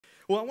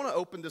Well, I want to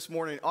open this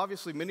morning.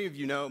 Obviously, many of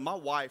you know my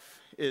wife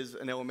is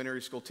an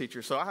elementary school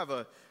teacher, so I have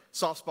a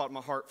soft spot in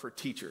my heart for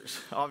teachers,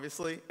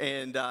 obviously.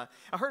 And I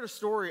heard a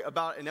story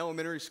about an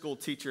elementary school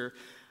teacher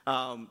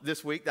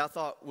this week that I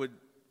thought would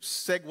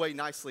segue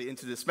nicely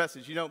into this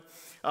message. You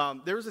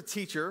know, there was a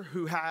teacher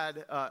who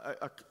had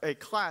a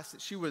class that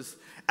she was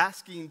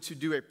asking to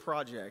do a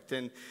project.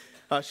 And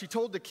she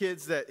told the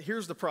kids that,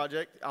 here's the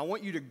project. I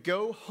want you to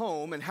go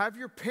home and have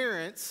your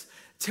parents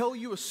tell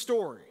you a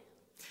story.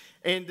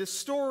 And this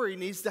story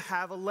needs to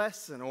have a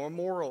lesson or a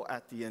moral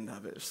at the end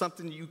of it,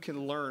 something you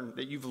can learn,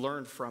 that you've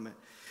learned from it.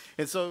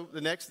 And so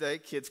the next day,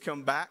 kids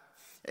come back,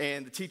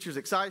 and the teacher's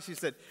excited. She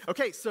said,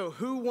 okay, so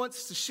who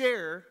wants to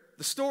share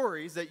the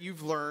stories that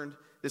you've learned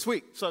this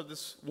week? So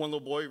this one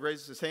little boy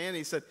raises his hand, and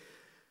he said,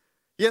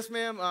 yes,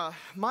 ma'am,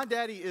 my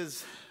daddy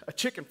is a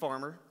chicken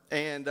farmer,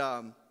 and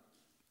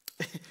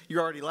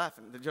you're already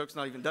laughing. The joke's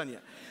not even done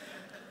yet.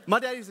 My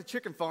daddy's a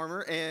chicken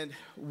farmer, and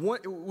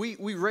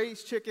we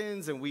raise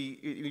chickens, and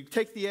we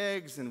take the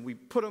eggs, and we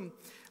put them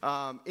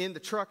in the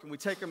truck, and we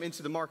take them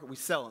into the market. We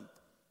sell them.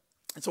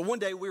 And so one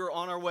day we were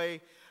on our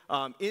way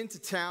into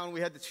town.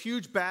 We had this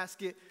huge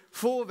basket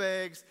full of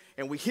eggs,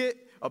 and we hit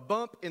a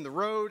bump in the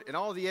road, and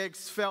all the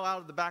eggs fell out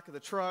of the back of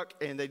the truck,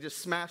 and they just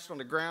smashed on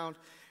the ground,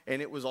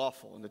 and it was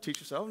awful. And the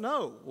teacher said, oh,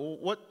 no,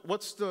 well,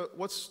 what's the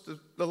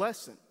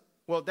lesson?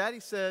 Well,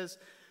 Daddy says,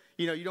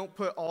 you know, you don't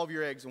put all of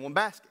your eggs in one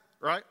basket,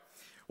 right?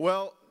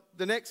 Well,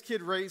 the next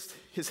kid raised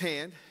his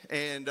hand,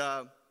 and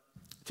the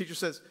teacher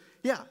says,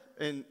 yeah.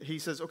 And he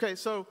says, okay,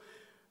 so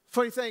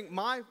funny thing,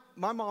 my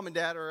mom and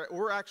dad,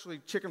 we're actually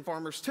chicken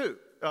farmers too,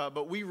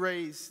 but we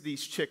raise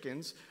these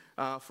chickens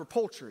for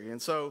poultry. And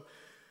so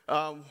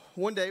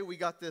one day we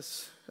got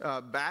this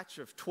batch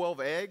of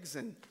 12 eggs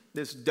and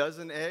this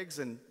dozen eggs,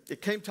 and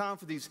it came time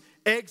for these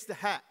eggs to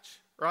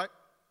hatch, right?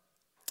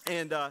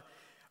 And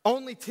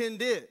only 10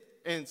 did.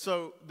 And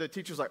so the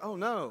teacher's like, oh,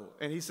 no.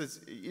 And she says,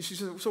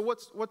 so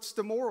what's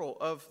the moral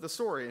of the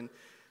story? And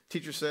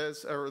teacher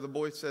says, or the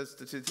boy says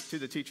to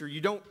the teacher, you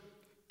don't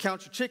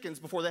count your chickens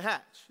before they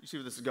hatch. You see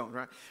where this is going,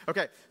 right?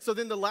 Okay, so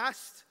then the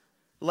last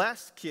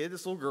kid,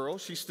 this little girl,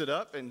 she stood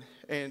up, and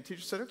teacher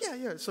said, oh,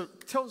 yeah, so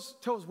tell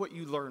us what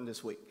you learned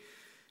this week.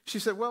 She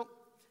said, well,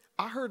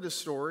 I heard this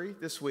story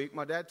this week.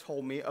 My dad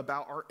told me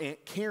about our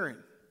Aunt Karen.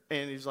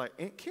 And he's like,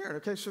 Aunt Karen,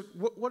 okay, so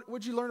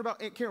what'd you learn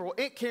about Aunt Karen? Well,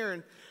 Aunt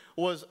Karen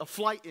was a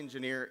flight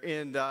engineer,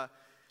 and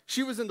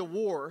she was in the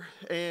war,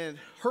 and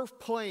her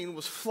plane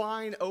was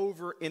flying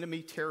over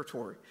enemy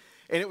territory,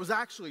 and it was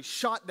actually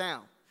shot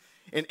down.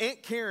 And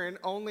Aunt Karen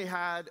only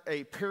had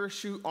a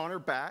parachute on her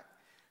back.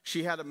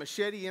 She had a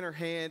machete in her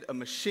hand, a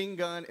machine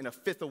gun, and a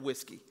fifth of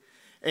whiskey.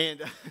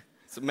 And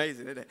it's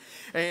amazing, isn't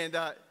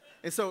it?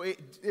 And so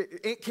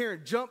Aunt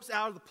Karen jumps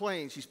out of the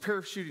plane. She's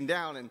parachuting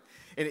down, and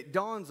it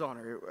dawns on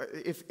her,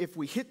 if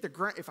I hit the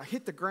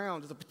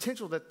ground, there's a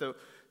potential that the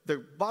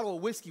bottle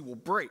of whiskey will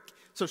break.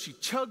 So she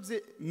chugs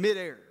it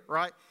midair,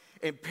 right?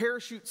 And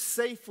parachutes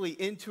safely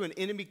into an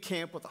enemy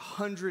camp with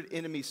 100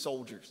 enemy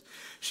soldiers.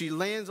 She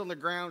lands on the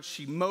ground.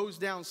 She mows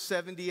down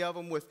 70 of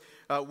them with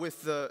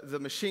the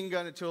machine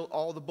gun until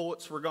all the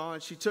bullets were gone.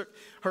 She took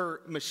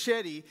her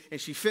machete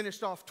and she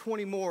finished off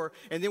 20 more.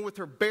 And then with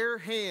her bare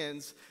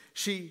hands,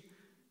 she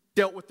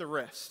dealt with the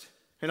rest.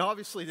 And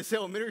obviously, this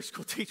elementary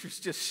school teacher's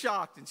just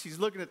shocked, and she's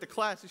looking at the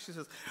class, and she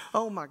says,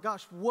 oh my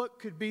gosh, what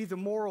could be the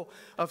moral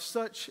of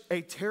such a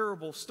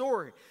terrible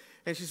story?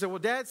 And she said, well,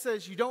 Dad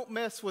says you don't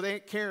mess with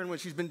Aunt Karen when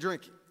she's been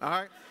drinking, all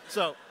right?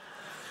 So,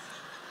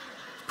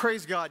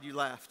 praise God you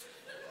laughed.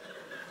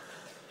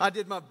 I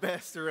did my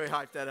best to really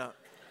hype that up.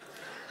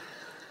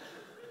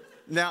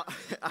 Now,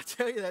 I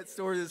tell you that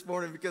story this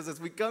morning because as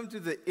we come to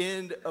the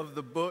end of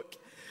the book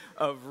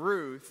of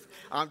Ruth,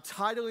 I'm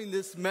titling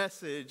this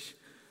message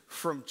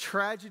From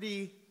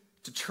Tragedy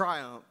to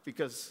Triumph,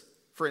 because,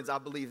 friends, I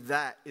believe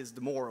that is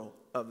the moral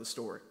of the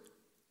story.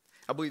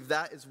 I believe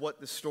that is what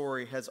the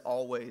story has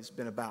always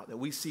been about, that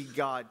we see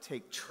God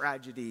take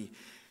tragedy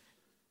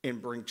and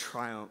bring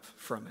triumph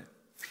from it.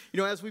 You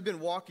know, as we've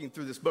been walking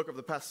through this book over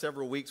the past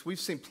several weeks, we've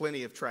seen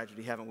plenty of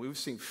tragedy, haven't we? We've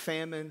seen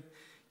famine,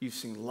 you've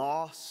seen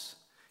loss,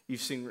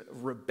 you've seen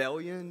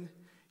rebellion,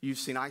 you've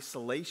seen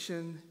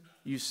isolation,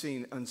 you've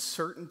seen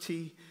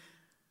uncertainty.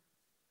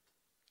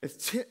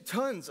 It's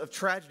tons of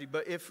tragedy,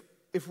 but if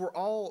we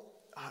all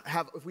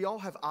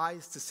have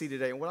eyes to see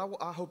today, and what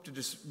I hope to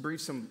just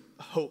breathe some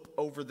hope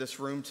over this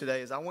room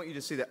today is I want you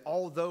to see that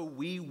although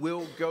we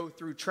will go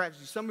through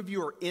tragedy, some of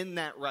you are in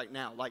that right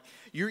now. Like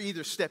you're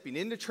either stepping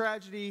into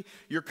tragedy,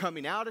 you're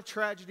coming out of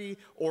tragedy,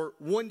 or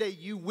one day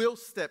you will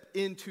step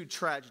into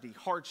tragedy,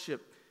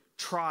 hardship,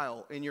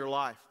 trial in your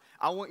life.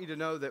 I want you to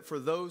know that for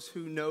those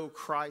who know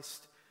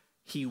Christ,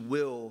 He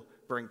will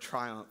bring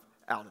triumph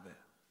out of it.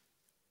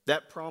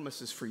 That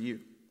promise is for you.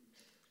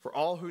 For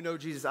all who know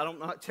Jesus, I'm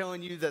not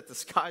telling you that the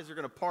skies are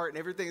going to part and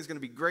everything is going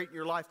to be great in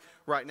your life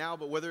right now,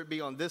 but whether it be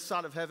on this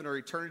side of heaven or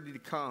eternity to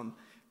come,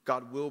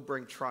 God will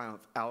bring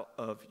triumph out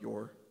of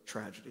your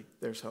tragedy.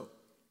 There's hope.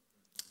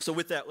 So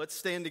with that, let's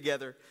stand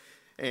together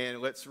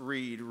and let's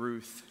read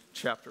Ruth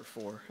chapter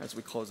 4 as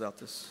we close out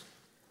this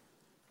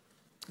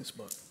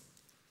book.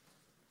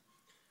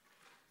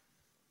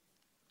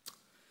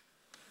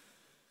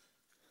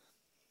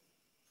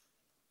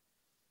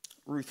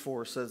 Ruth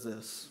 4 says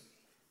this.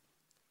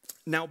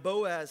 Now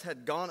Boaz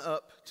had gone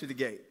up to the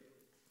gate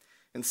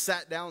and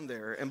sat down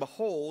there, and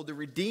behold, the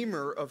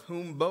Redeemer of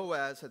whom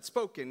Boaz had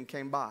spoken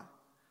came by.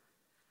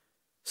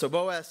 So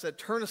Boaz said,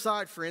 "Turn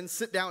aside, friend,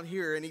 sit down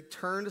here." And he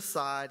turned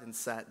aside and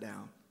sat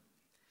down.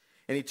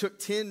 And he took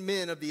 10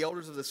 men of the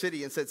elders of the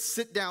city and said,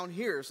 "Sit down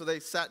here." So they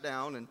sat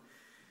down, and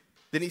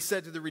then he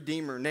said to the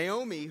Redeemer,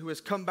 "Naomi, who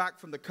has come back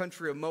from the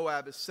country of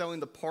Moab, is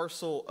selling the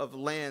parcel of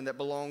land that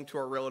belonged to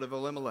our relative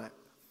Elimelech.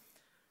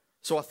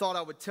 So I thought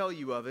I would tell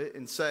you of it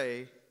and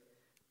say,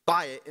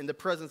 buy it in the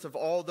presence of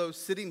all those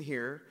sitting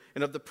here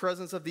and of the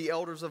presence of the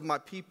elders of my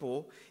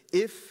people.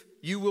 If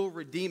you will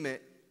redeem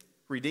it,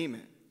 redeem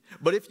it.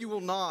 But if you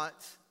will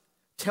not,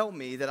 tell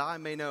me that I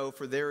may know,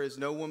 for there is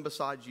no one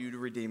besides you to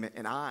redeem it,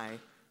 and I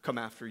come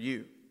after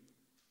you."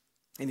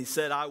 And he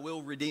said, "I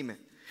will redeem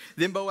it."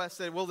 Then Boaz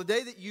said, "Well, the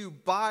day that you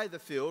buy the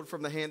field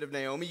from the hand of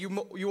Naomi, you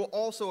will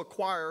also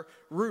acquire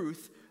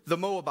Ruth the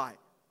Moabite,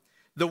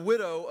 the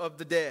widow of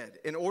the dead,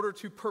 in order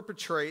to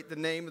perpetuate the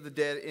name of the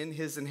dead in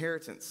his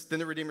inheritance." Then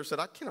the Redeemer said,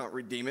 "I cannot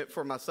redeem it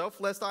for myself,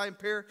 lest I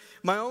impair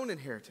my own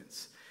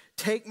inheritance.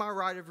 Take my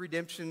right of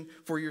redemption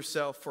for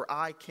yourself, for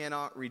I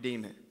cannot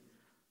redeem it."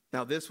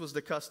 Now this was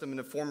the custom in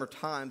the former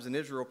times in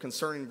Israel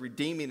concerning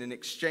redeeming and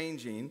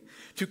exchanging.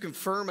 To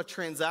confirm a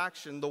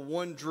transaction, the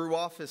one drew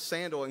off his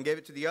sandal and gave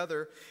it to the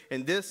other,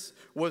 and this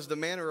was the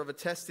manner of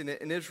attesting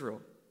it in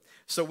Israel.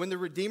 So when the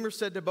Redeemer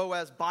said to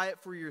Boaz, "Buy it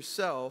for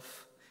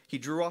yourself," he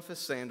drew off his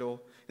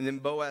sandal, and then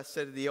Boaz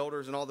said to the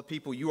elders and all the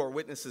people, "You are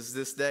witnesses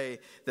this day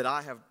that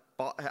I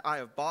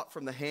have bought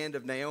from the hand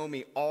of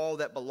Naomi all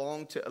that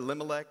belonged to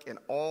Elimelech and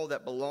all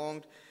that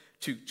belonged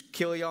to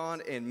Chilion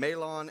and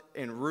Mahlon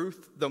and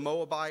Ruth the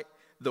Moabite,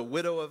 the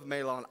widow of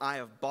Mahlon, I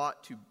have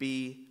bought to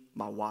be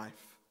my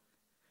wife,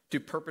 to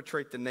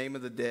perpetuate the name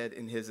of the dead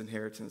in his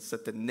inheritance,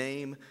 that the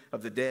name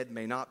of the dead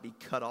may not be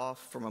cut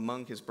off from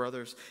among his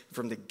brothers,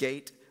 from the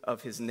gate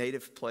of his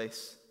native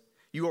place.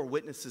 You are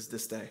witnesses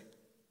this day."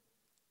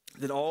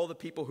 Then all the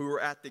people who were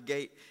at the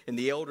gate and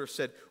the elders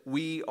said,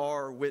 "We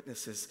are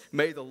witnesses.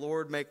 May the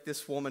Lord make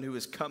this woman who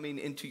is coming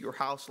into your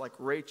house like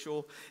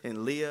Rachel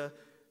and Leah,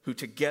 who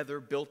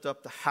together built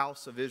up the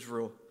house of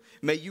Israel.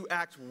 May you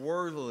act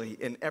worthily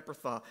in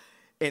Ephrathah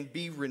and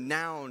be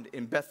renowned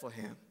in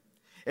Bethlehem.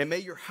 And may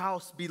your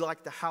house be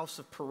like the house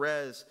of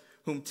Perez,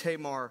 whom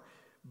Tamar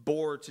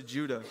bore to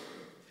Judah,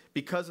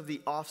 because of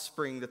the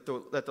offspring that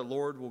the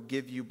Lord will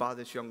give you by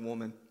this young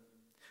woman."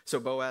 So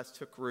Boaz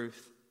took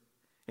Ruth,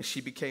 and she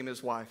became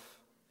his wife.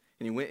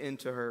 And he went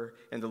into her,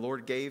 and the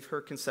Lord gave her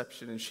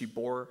conception, and she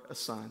bore a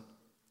son.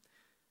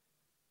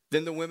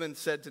 Then the women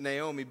said to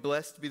Naomi,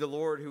 "Blessed be the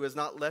Lord, who has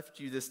not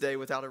left you this day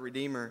without a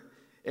redeemer,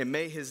 and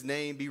may his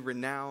name be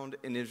renowned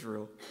in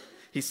Israel.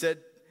 He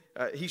said,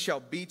 he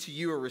shall be to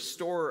you a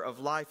restorer of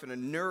life and a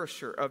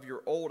nourisher of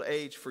your old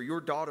age, for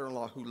your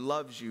daughter-in-law who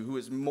loves you, who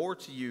is more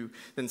to you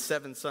than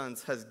 7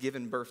 sons, has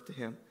given birth to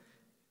him."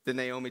 Then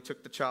Naomi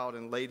took the child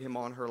and laid him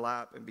on her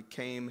lap and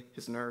became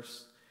his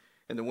nurse.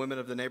 And the women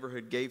of the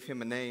neighborhood gave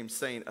him a name,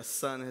 saying, "A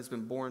son has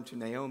been born to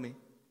Naomi."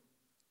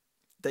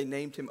 They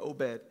named him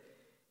Obed.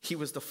 He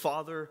was the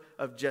father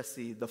of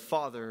Jesse, the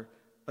father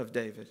of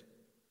David.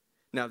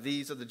 Now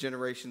these are the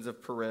generations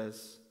of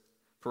Perez.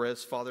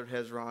 Perez fathered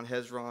Hezron.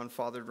 Hezron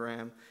fathered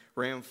Ram.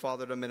 Ram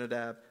fathered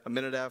Amminadab.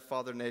 Amminadab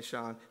fathered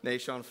Nahshon.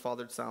 Nahshon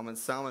fathered Salmon.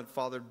 Salmon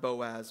fathered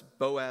Boaz.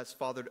 Boaz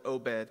fathered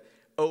Obed.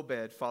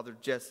 Obed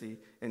fathered Jesse.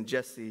 And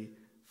Jesse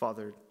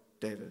fathered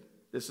David.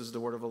 This is the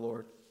word of the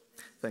Lord.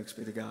 Thanks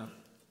be to God.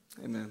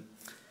 Amen.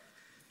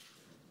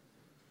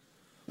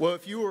 Well,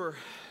 if you were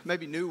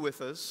maybe new with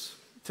us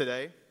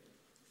today,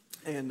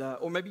 and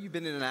or maybe you've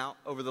been in and out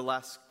over the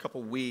last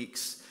couple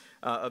weeks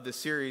of this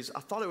series, I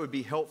thought it would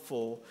be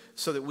helpful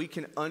so that we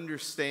can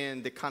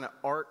understand the kind of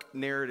arc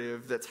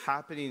narrative that's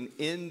happening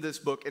in this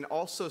book and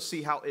also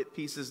see how it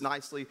pieces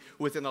nicely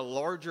within a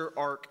larger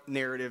arc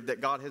narrative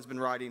that God has been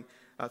writing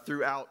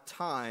throughout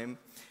time,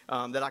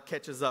 that I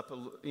catches up,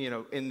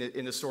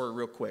 in the story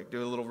real quick.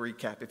 Do a little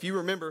recap. If you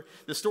remember,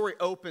 the story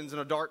opens in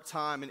a dark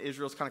time in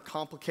Israel's kind of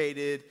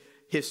complicated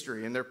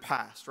history and their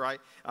past,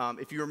 right?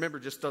 If you remember,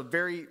 just the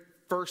very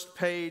first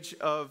page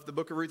of the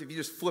book of Ruth, if you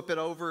just flip it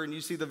over and you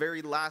see the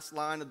very last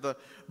line of the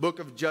book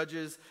of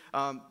Judges,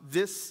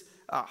 this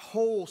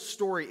whole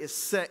story is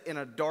set in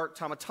a dark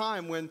time, a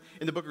time when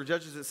in the book of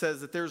Judges it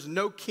says that there's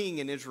no king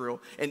in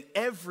Israel and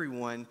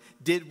everyone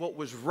did what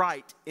was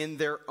right in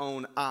their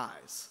own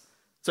eyes.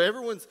 So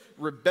everyone's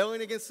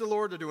rebelling against the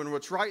Lord. They're doing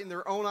what's right in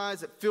their own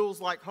eyes. It feels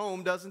like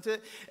home, doesn't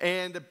it?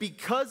 And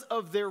because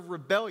of their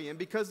rebellion,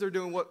 because they're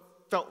doing what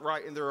felt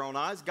right in their own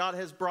eyes, God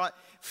has brought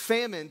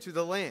famine to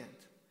the land.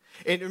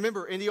 And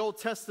remember, in the Old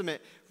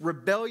Testament,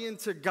 rebellion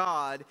to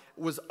God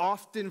was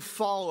often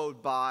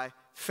followed by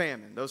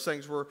famine. Those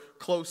things were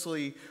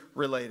closely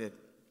related.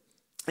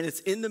 And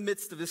it's in the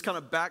midst of this kind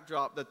of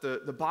backdrop that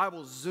the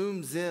Bible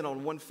zooms in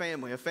on one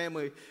family, a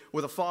family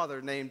with a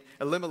father named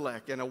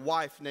Elimelech and a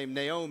wife named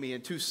Naomi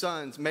and 2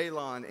 sons,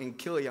 Mahlon and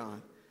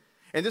Chilion.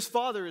 And this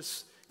father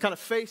is kind of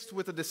faced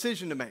with a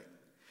decision to make.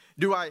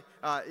 We're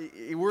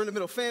in the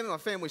middle of famine, my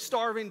family's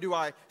starving. Do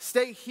I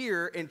stay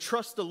here and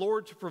trust the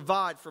Lord to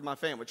provide for my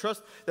family?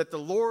 Trust that the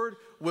Lord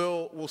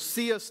will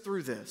see us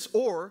through this?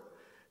 Or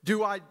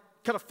do I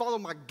kind of follow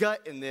my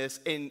gut in this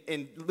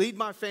and lead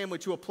my family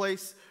to a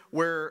place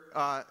where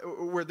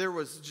there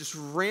was just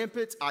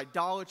rampant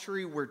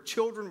idolatry, where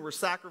children were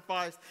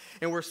sacrificed,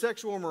 and where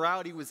sexual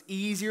immorality was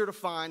easier to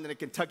find than a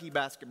Kentucky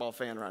basketball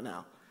fan right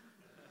now?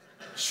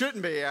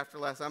 Shouldn't be after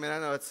last. I mean, I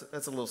know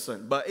that's a little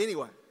soon, but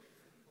anyway.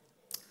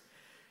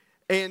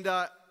 And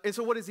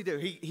so what does he do?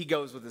 He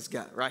goes with his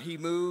gut, right? He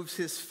moves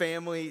his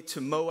family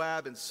to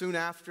Moab, and soon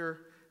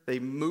after they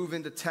move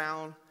into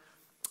town,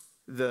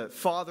 the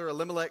father,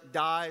 Elimelech,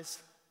 dies,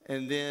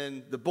 and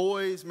then the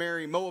boys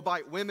marry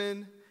Moabite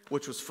women,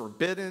 which was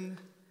forbidden,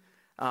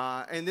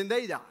 and then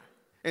they die.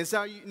 And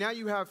so now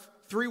you have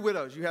three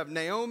widows. You have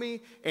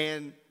Naomi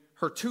and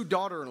her two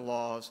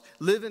daughter-in-laws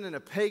living in a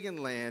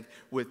pagan land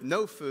with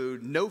no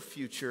food, no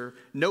future,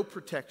 no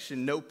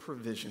protection, no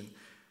provision.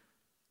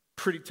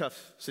 Pretty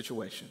tough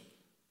situation.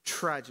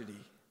 Tragedy,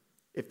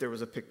 if there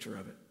was a picture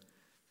of it.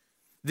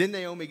 Then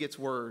Naomi gets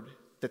word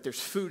that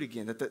there's food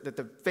again, that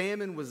the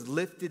famine was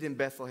lifted in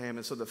Bethlehem,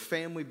 and so the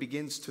family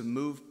begins to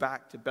move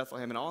back to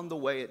Bethlehem. And on the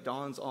way, it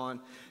dawns on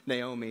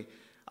Naomi,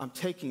 I'm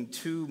taking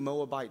two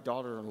Moabite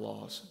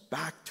daughter-in-laws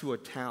back to a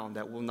town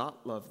that will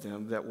not love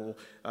them,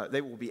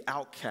 they will be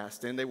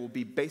outcast in, they will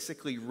be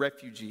basically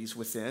refugees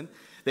within.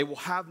 They will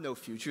have no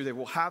future, they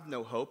will have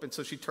no hope. And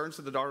so she turns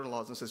to the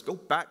daughter-in-laws and says, go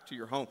back to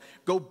your home,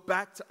 go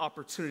back to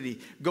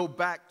opportunity, go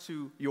back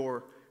to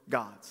your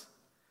gods.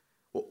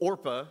 Well,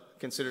 Orpah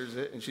considers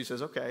it, and she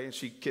says, okay, and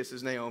she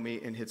kisses Naomi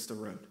and hits the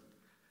road.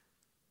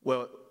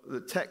 Well,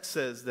 the text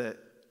says that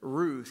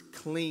Ruth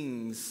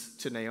clings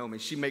to Naomi.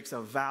 She makes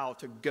a vow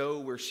to go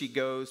where she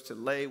goes, to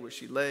lay where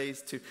she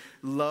lays, to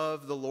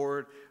love the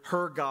Lord,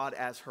 her God,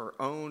 as her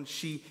own.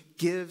 She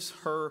gives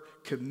her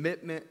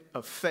commitment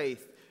of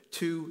faith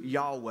to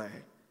Yahweh,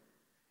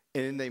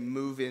 and then they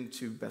move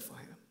into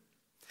Bethlehem.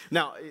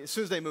 Now, as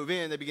soon as they move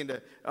in, they begin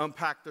to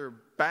unpack their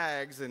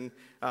bags and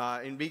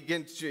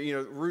begin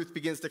to, Ruth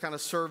begins to kind of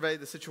survey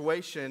the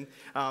situation.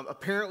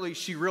 Apparently,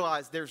 she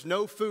realized there's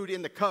no food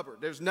in the cupboard.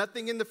 There's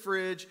nothing in the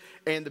fridge,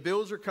 and the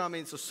bills are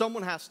coming, so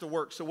someone has to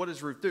work. So what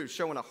does Ruth do?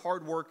 Showing a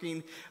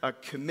hardworking,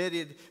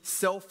 committed,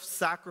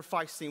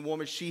 self-sacrificing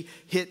woman, she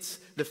hits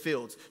the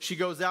fields. She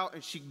goes out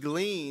and she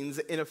gleans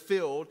in a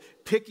field,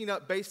 picking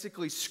up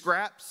basically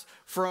scraps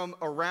from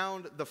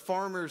around the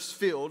farmer's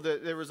field.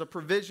 There was a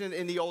provision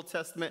in the Old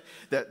Testament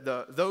that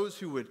those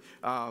who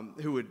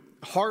would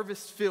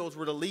harvest fields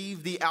were to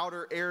leave the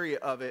outer area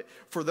of it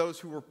for those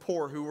who were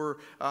poor, who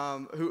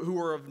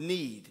were of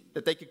need,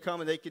 that they could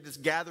come and they could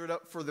just gather it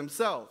up for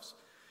themselves.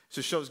 So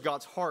it shows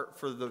God's heart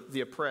for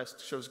the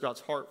oppressed, shows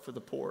God's heart for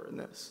the poor in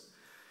this.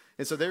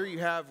 And so there you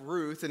have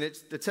Ruth, and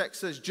the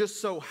text says, just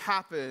so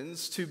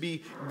happens to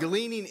be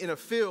gleaning in a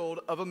field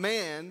of a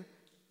man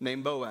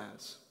named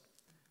Boaz.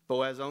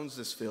 Boaz owns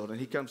this field, and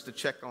he comes to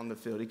check on the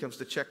field. He comes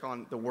to check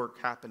on the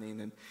work happening,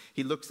 and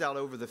he looks out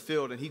over the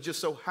field, and he just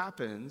so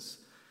happens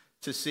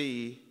to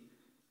see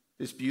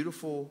this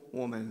beautiful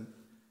woman,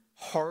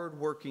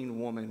 hardworking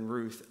woman,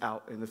 Ruth,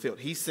 out in the field.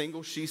 He's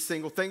single, she's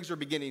single. Things are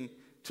beginning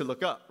to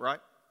look up, right?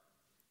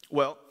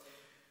 Well,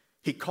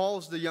 he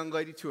calls the young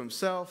lady to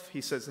himself.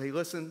 He says, hey,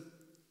 listen,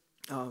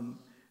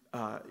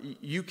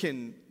 you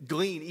can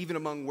glean even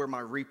among where my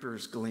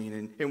reapers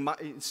glean,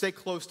 and stay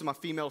close to my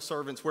female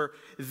servants, where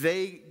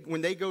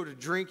when they go to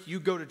drink, you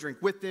go to drink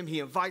with them.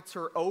 He invites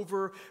her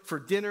over for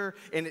dinner,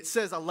 and it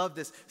says, I love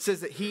this, it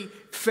says that he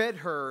fed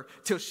her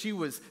till she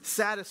was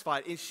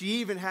satisfied, and she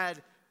even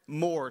had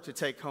more to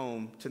take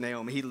home to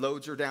Naomi. He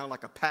loads her down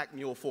like a pack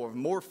mule full of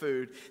more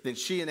food than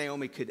she and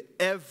Naomi could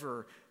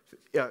ever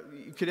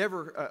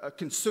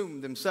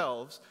consume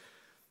themselves.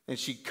 And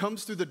she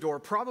comes through the door,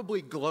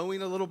 probably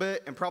glowing a little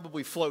bit and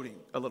probably floating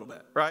a little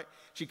bit, right?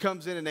 She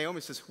comes in and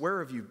Naomi says, where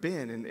have you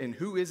been? And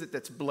who is it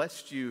that's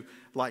blessed you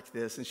like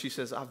this? And she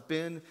says, I've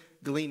been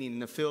gleaning in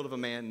the field of a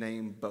man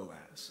named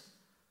Boaz.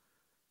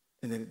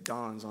 And then it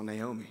dawns on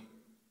Naomi,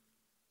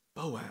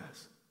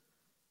 Boaz,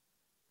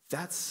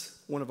 that's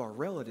one of our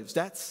relatives.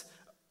 That's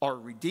our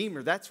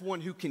Redeemer. That's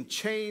one who can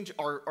change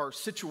our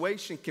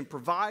situation, can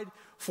provide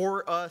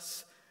for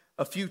us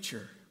a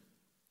future.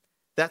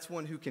 That's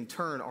one who can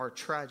turn our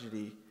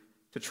tragedy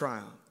to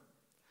triumph.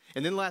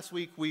 And then last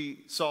week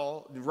we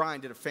saw,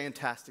 Ryan did a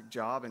fantastic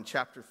job in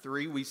chapter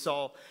 3. We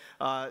saw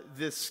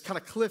this kind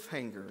of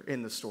cliffhanger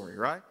in the story,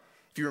 right?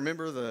 If you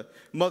remember, the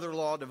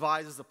mother-in-law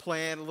devises a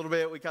plan a little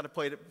bit. We kind of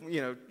played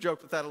it,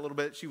 joked with that a little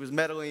bit. She was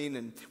meddling,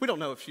 and we don't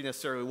know if she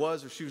necessarily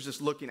was or she was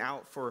just looking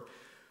out for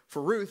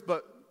Ruth.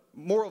 But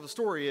moral of the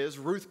story is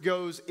Ruth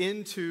goes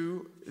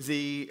into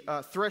the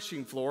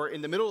threshing floor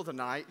in the middle of the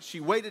night.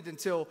 She waited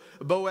until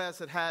Boaz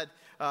had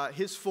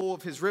his full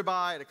of his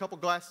ribeye and a couple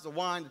glasses of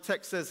wine. The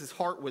text says his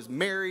heart was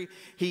merry.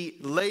 He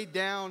laid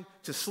down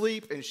to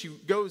sleep, and she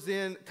goes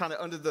in kind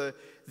of under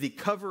the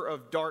cover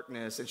of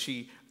darkness, and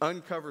she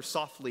uncovers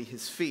softly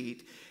his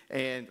feet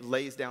and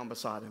lays down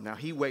beside him. Now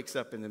he wakes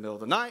up in the middle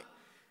of the night,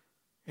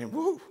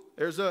 and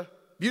there's a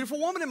beautiful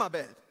woman in my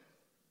bed.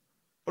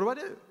 What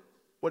do?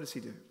 What does he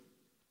do?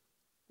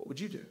 What would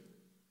you do?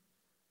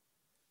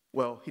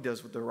 Well, he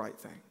does the right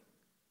thing,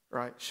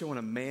 right? Showing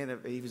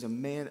he was a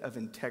man of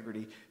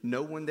integrity.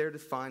 No one there to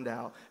find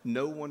out,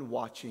 no one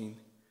watching.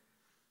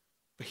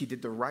 But he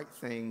did the right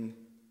thing,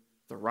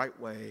 the right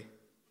way,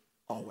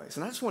 always.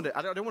 And I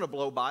don't want to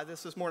blow by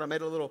this morning. I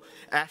made a little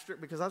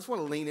asterisk because I just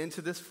want to lean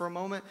into this for a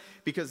moment,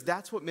 because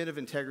that's what men of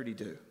integrity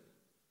do.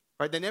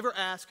 Right? They never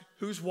ask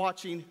who's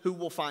watching, who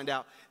will find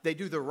out. They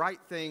do the right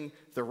thing,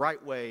 the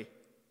right way,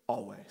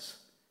 always.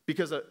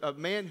 Because a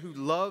man who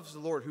loves the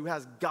Lord, who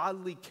has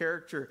godly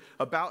character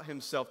about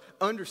himself,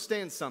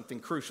 understands something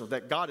crucial,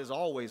 that God is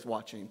always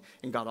watching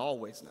and God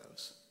always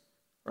knows.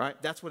 Right?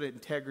 That's what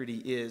integrity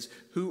is.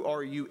 Who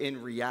are you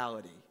in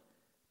reality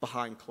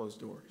behind closed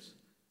doors?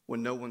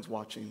 When no one's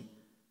watching,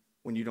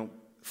 when you don't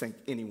think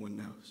anyone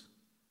knows.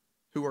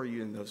 Who are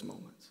you in those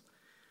moments?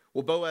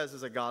 Well, Boaz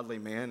is a godly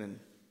man,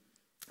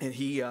 and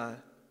he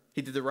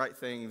did the right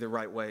thing the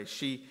right way.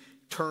 She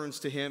turns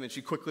to him, and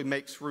she quickly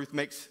makes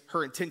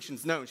her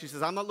intentions known. She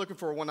says, I'm not looking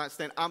for a one-night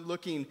stand. I'm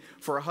looking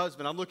for a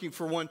husband. I'm looking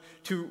for one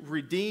to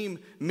redeem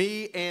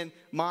me and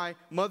my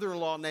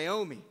mother-in-law,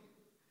 Naomi.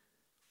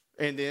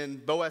 And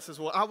then Boaz says,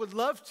 well, I would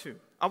love to.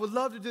 I would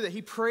love to do that.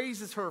 He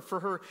praises her for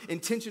her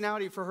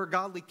intentionality, for her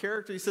godly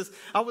character. He says,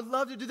 I would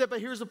love to do that, but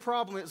here's the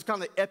problem. It's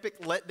kind of the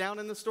epic letdown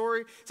in the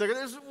story. It's like,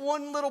 there's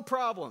one little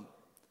problem.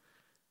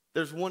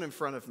 There's one in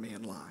front of me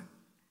in line.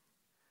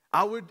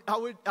 I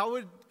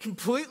would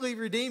completely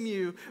redeem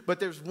you,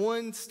 but there's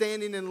one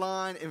standing in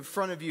line in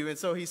front of you. And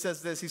so he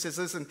says this. He says,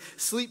 listen,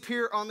 sleep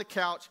here on the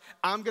couch.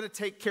 I'm going to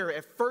take care of it.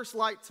 At first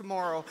light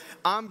tomorrow,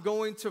 I'm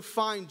going to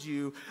find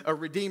you a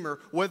redeemer,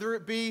 whether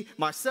it be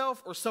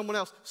myself or someone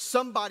else.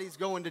 Somebody's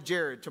going to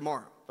Jared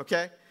tomorrow,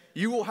 okay?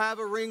 You will have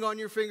a ring on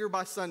your finger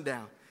by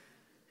sundown.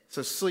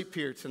 So sleep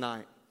here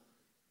tonight.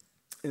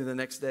 And the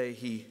next day,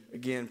 he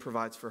again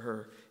provides for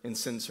her and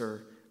sends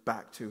her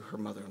back to her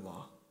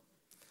mother-in-law.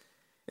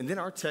 And then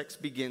our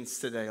text begins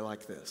today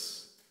like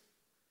this.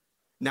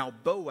 Now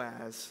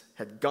Boaz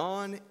had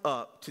gone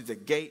up to the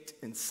gate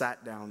and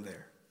sat down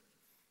there.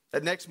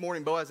 That next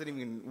morning, Boaz didn't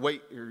even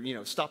wait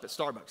or stop at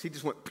Starbucks. He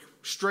just went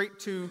straight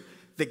to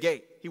the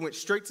gate. He went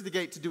straight to the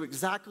gate to do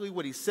exactly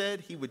what he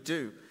said he would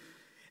do.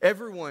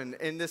 Everyone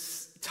in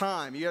this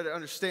time, you got to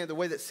understand the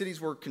way that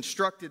cities were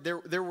constructed.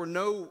 There were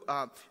no,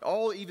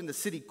 even the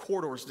city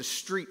corridors, the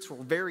streets were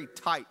very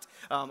tight.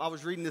 I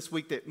was reading this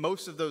week that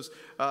most of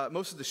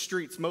the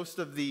streets, most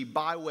of the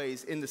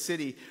byways in the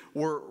city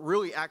were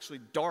really actually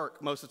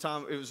dark most of the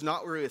time. It was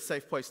not really a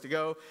safe place to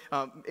go.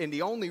 And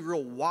the only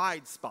real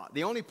wide spot,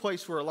 the only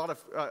place where a lot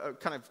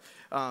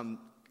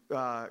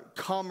of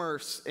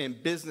commerce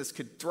and business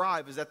could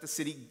thrive is at the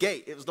city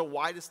gate. It was the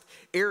widest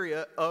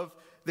area of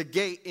the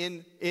gate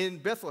in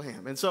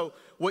Bethlehem. And so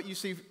what you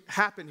see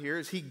happen here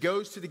is he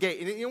goes to the gate.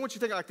 And I want you to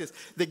think like this.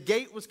 The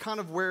gate was kind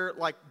of where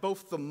like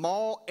both the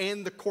mall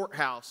and the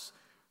courthouse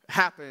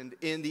happened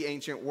in the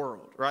ancient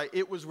world, right?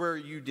 It was where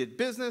you did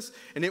business,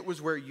 and it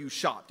was where you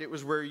shopped. It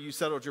was where you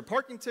settled your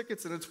parking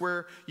tickets, and it's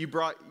where you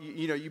bought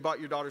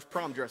your daughter's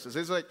prom dresses.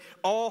 It's like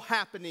all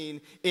happening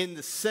in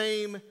the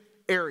same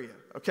area,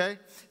 okay?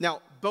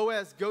 Now,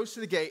 Boaz goes to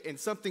the gate, and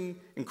something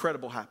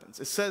incredible happens.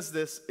 It says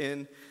this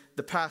in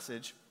the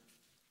passage.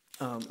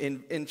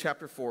 In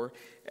chapter 4,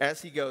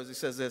 as he goes, he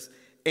says this,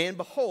 and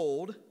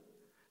behold,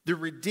 the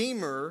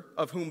Redeemer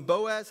of whom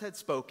Boaz had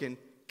spoken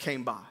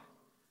came by.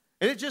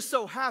 And it just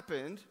so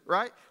happened,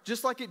 right?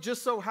 Just like it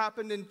just so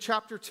happened in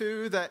chapter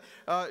 2 that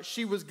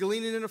she was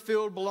gleaning in a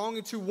field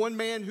belonging to one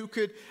man who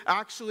could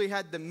actually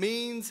had the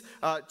means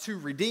to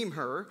redeem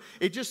her.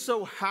 It just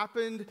so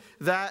happened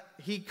that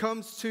he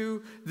comes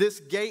to this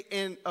gate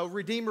and a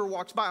redeemer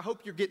walks by. I hope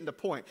you're getting the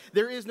point.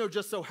 There is no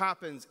just so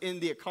happens in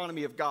the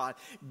economy of God.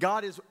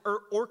 God is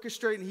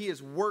orchestrating. He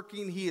is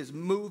working. He is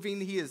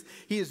moving. He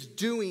is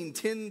doing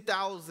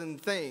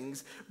 10,000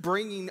 things,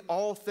 bringing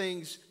all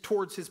things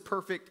towards his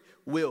perfect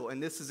will.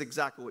 And this is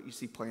exactly what you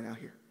see playing out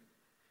here.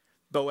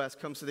 Boaz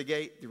comes to the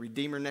gate. The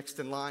Redeemer next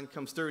in line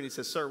comes through and he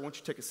says, sir, why don't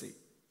you take a seat?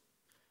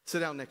 Sit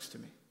down next to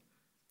me.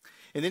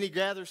 And then he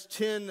gathers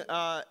 10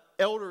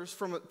 elders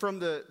from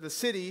the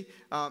city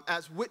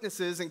as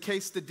witnesses in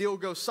case the deal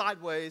goes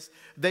sideways.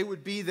 They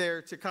would be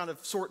there to kind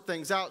of sort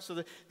things out. So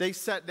that they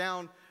sat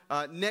down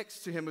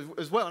next to him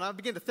as well. And I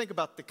began to think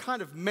about the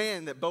kind of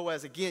man that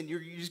Boaz, again, you're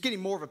just getting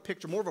more of a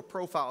picture, more of a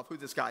profile of who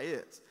this guy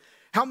is.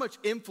 How much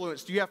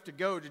influence do you have to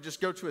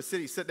just go to a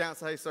city, sit down and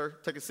say, hey, sir,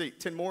 take a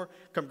seat. 10 more,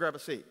 come grab a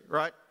seat,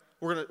 right?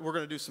 We're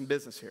gonna do some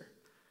business here.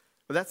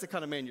 But that's the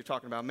kind of man you're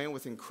talking about, a man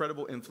with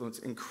incredible influence,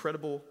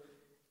 incredible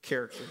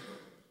character.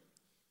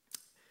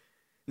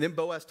 And then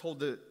Boaz told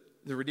the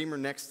Redeemer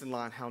next in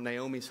line how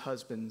Naomi's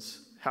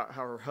how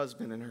her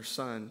husband and her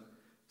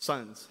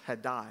sons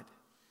had died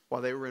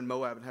while they were in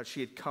Moab, and how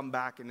she had come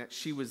back and that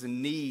she was in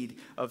need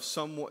of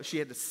someone. She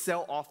had to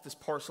sell off this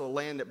parcel of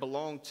land that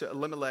belonged to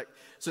Elimelech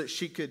so that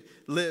she could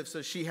live.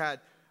 So she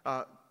had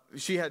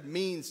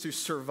means to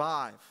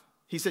survive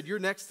He said, you're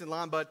next in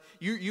line, bud.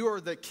 You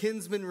are the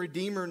kinsman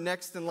redeemer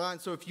next in line.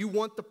 So if you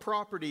want the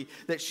property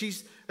that she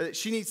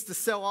needs to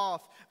sell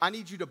off, I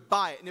need you to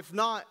buy it. And if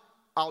not,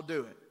 I'll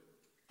do it.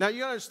 Now,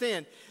 you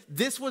understand,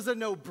 this was a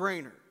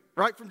no-brainer,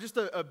 right? From just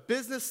a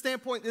business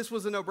standpoint, this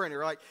was a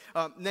no-brainer. Like,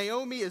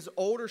 Naomi is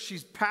older.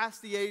 She's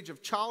past the age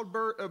of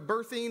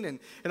childbirthing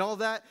and all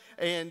that.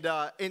 And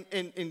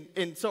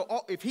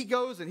so if he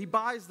goes and he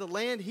buys the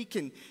land, he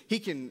can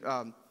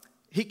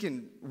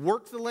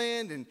work the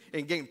land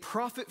and gain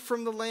profit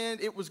from the land.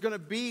 It was going to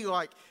be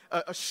like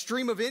a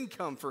stream of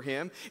income for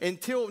him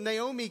until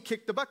Naomi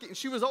kicked the bucket. And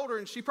she was older,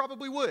 and she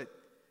probably would,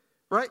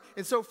 right?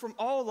 And so from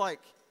all like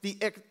the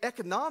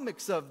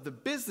economics of the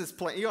business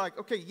plan, you're like,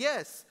 okay,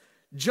 yes,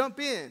 jump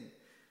in.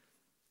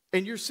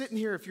 And you're sitting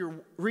here, if you're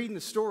reading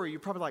the story, you're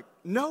probably like,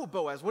 no,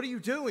 Boaz, what are you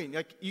doing?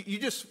 Like, you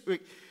just...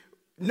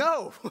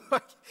 No,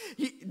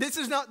 this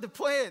is not the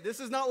plan. This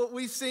is not what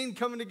we've seen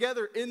coming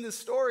together in this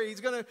story. He's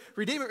going to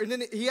redeem it. And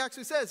then he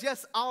actually says,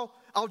 yes, I'll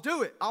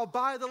do it. I'll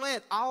buy the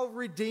land. I'll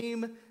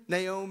redeem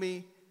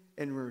Naomi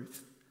and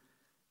Ruth.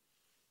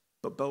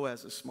 But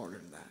Boaz is smarter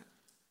than that.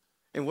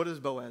 And what does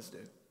Boaz do?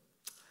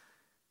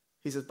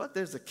 He says, but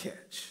there's a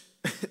catch.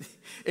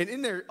 And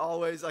in there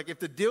always, like if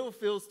the deal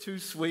feels too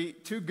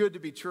sweet, too good to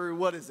be true,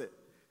 what is it?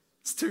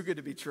 It's too good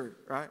to be true,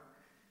 right?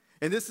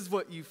 And this is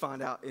what you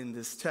find out in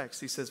this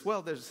text. He says,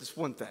 well, there's this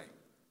one thing.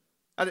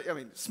 I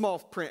mean, small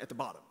print at the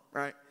bottom,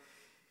 right?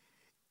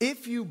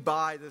 If you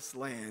buy this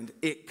land,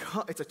 it's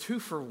a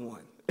 2-for-1.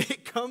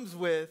 It comes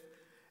with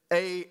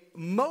a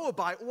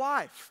Moabite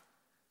wife,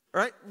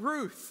 right?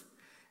 Ruth.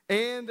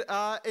 And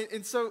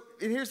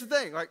here's the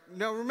thing. Like,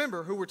 now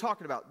remember who we're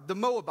talking about, the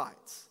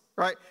Moabites.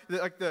 Right?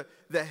 Like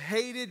the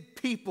hated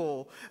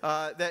people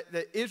that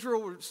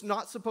Israel was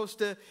not supposed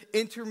to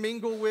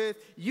intermingle with.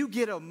 You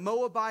get a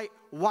Moabite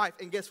wife.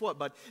 And guess what,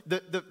 bud?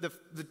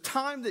 The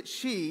time that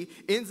she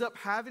ends up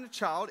having a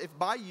child, if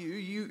by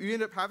you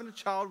end up having a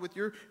child with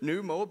your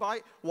new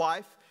Moabite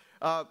wife,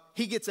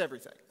 he gets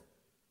everything.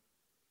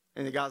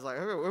 And the guy's like,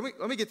 okay,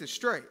 let me get this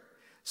straight.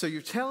 So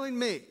you're telling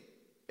me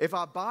if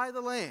I buy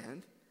the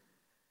land,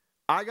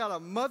 I got a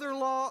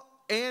mother-in-law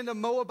and a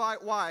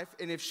Moabite wife,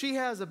 and if she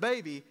has a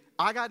baby,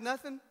 I got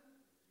nothing?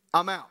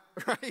 I'm out.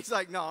 Right? He's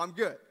like, no, I'm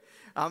good.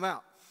 I'm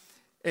out.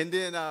 And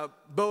then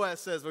Boaz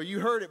says, well, you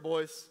heard it,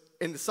 boys.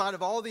 In the sight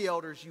of all the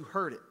elders, you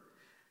heard it.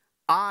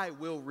 I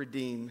will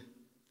redeem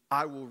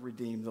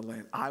the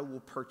land. I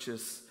will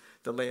purchase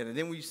the land. And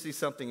then we see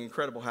something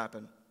incredible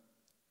happen.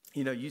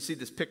 You know, you see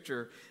this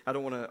picture, I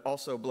don't want to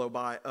also blow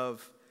by,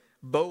 of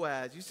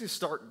Boaz. You see a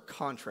stark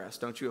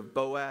contrast, don't you, of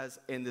Boaz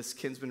and this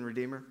kinsman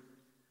redeemer?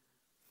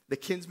 The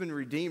kinsman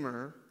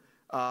redeemer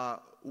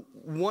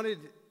wanted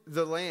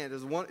the land.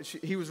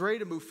 He was ready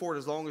to move forward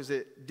as long as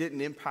it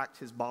didn't impact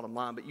his bottom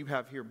line. But you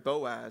have here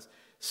Boaz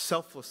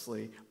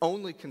selflessly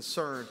only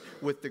concerned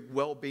with the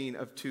well-being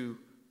of two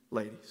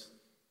ladies.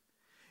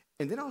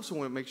 And then I also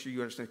want to make sure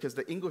you understand, because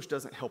the English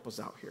doesn't help us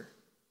out here.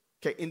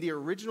 Okay, in the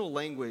original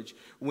language,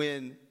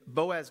 when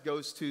Boaz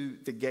goes to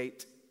the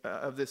gate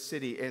of this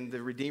city and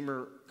the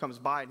Redeemer comes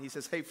by and he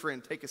says, hey,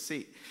 friend, take a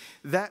seat.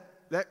 That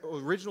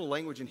original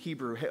language in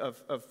Hebrew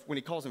of when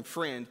he calls him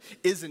friend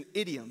is an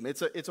idiom.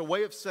 It's a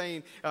way of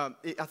saying, I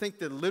think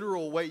the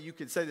literal way you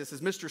could say this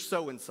is Mr.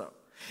 So-and-so.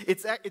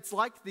 It's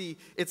like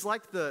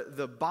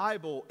the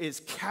Bible is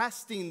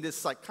casting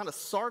this like kind of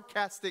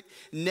sarcastic,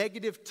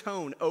 negative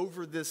tone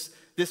over this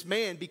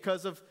man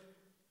because of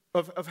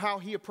how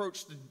he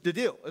approached the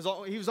deal.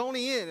 He was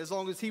only in as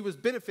long as he was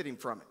benefiting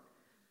from it.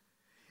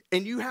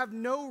 And you have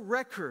no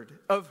record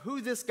of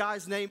who this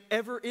guy's name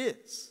ever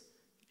is.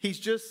 He's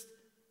just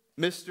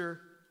Mr.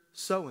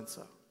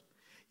 So-and-so.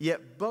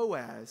 Yet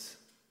Boaz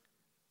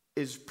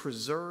is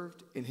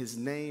preserved and his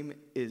name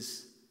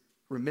is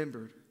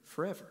remembered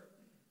forever.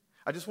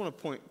 I just want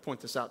to point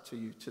this out to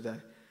you today.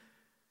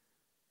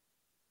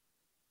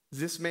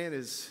 This man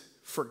is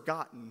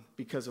forgotten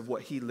because of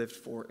what he lived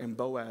for, and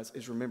Boaz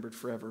is remembered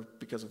forever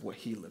because of what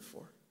he lived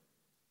for.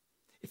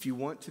 If you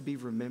want to be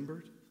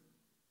remembered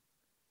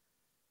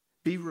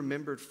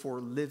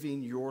for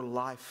living your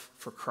life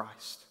for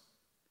Christ.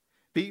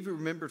 Be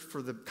remembered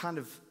for the kind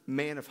of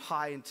man of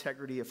high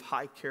integrity, of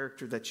high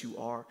character that you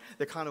are.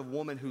 The kind of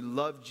woman who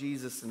loved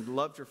Jesus and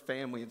loved her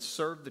family and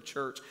served the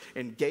church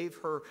and gave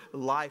her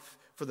life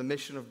for the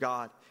mission of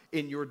God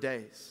in your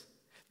days.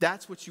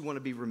 That's what you want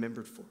to be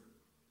remembered for.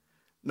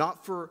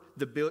 Not for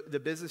the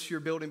business you're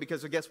building,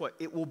 because guess what?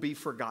 It will be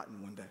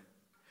forgotten one day.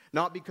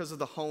 Not because of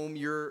the home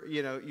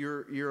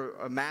you're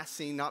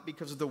amassing, not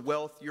because of the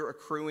wealth you're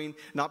accruing,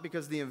 not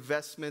because of the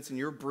investments and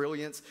your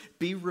brilliance.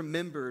 Be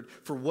remembered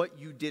for what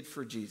you did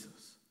for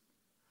Jesus.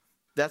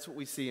 That's what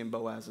we see in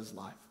Boaz's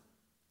life.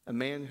 A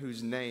man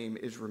whose name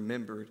is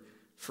remembered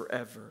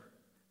forever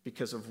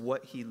because of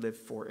what he lived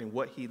for, and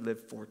what he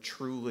lived for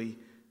truly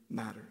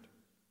mattered.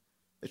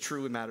 It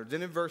truly mattered.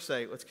 Then in verse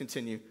 8, let's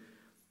continue.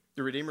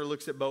 The Redeemer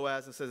looks at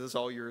Boaz and says, it's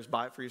all yours,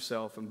 buy it for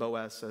yourself. And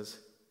Boaz says,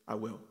 I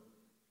will.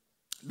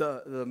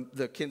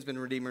 The kinsman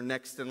redeemer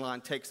next in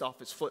line takes off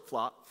his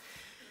flip-flop,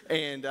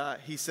 and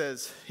he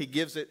says he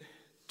gives it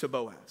to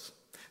Boaz.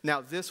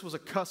 Now, this was a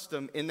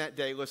custom in that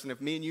day. Listen,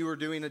 if me and you were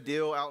doing a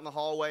deal out in the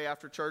hallway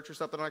after church or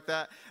something like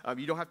that,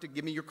 you don't have to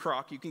give me your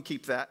crock. You can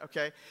keep that,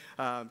 okay?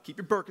 Keep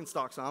your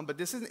Birkenstocks on. But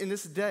in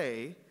this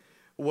day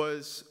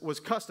was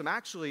custom.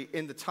 Actually,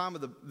 in the time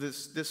of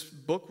this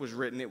book was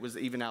written, it was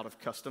even out of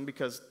custom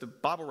because the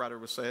Bible writer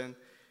was saying,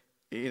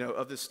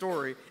 of this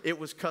story, it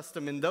was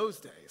custom in those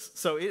days.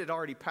 So it had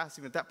already passed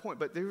even at that point.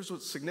 But here's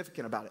what's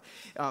significant about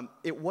it.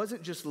 It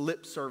wasn't just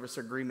lip service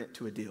agreement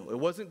to a deal. It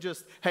wasn't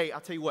just, hey,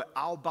 I'll tell you what,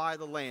 I'll buy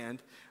the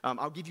land.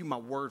 I'll give you my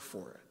word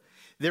for it.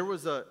 There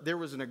was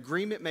an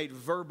agreement made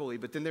verbally,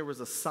 but then there was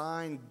a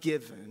sign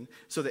given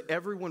so that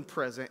everyone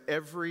present,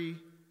 every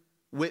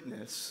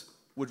witness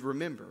would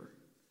remember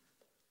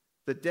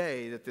the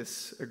day that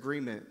this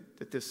agreement,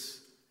 that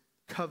this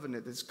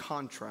covenant, this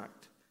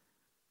contract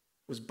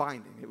was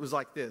binding. It was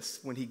like this.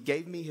 When he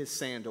gave me his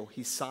sandal,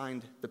 he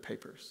signed the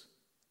papers,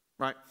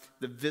 right?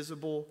 The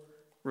visible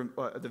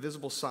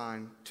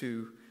sign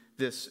to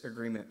this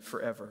agreement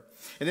forever.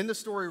 And then the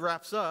story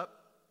wraps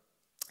up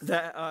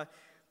that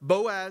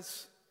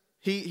Boaz,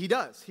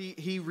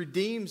 he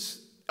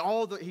redeems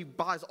he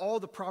buys all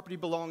the property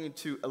belonging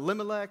to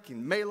Elimelech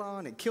and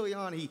Mahlon and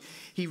Chilion.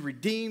 He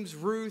redeems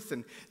Ruth,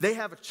 and they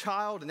have a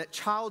child, and that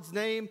child's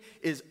name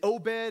is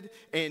Obed.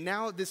 And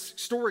now this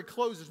story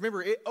closes.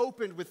 Remember, it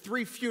opened with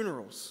 3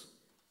 funerals,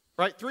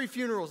 right? 3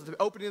 funerals at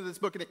the opening of this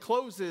book, and it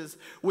closes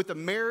with a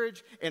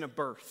marriage and a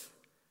birth.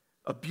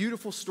 A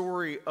beautiful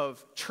story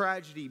of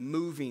tragedy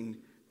moving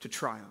to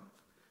triumph.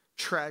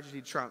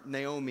 Tragedy to triumph.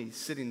 Naomi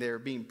sitting there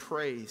being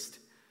praised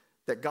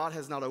that God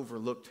has not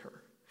overlooked her,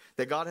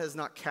 that God has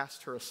not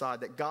cast her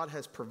aside, that God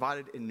has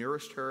provided and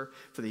nourished her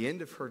for the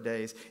end of her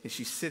days, and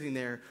she's sitting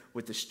there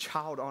with this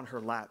child on her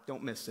lap,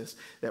 don't miss this,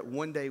 that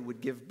one day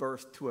would give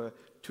birth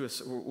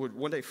would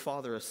one day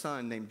father a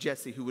son named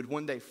Jesse, who would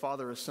one day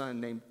father a son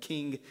named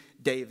King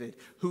David,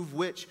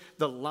 which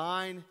the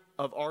line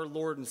of our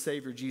Lord and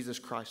Savior Jesus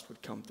Christ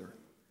would come through.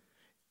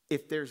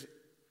 If there's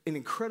an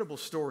incredible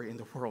story in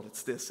the world,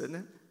 it's this, isn't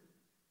it?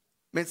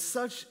 Man, it's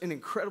such an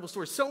incredible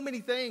story. So many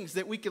things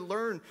that we can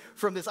learn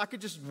from this. I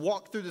could just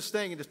walk through this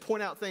thing and just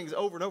point out things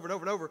over and over and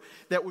over and over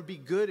that would be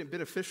good and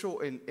beneficial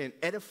and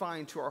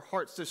edifying to our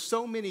hearts. There's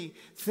so many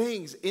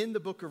things in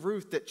the book of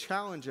Ruth that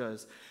challenge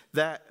us,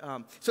 that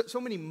so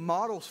many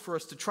models for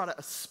us to try to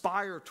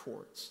aspire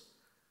towards.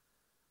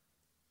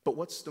 But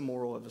what's the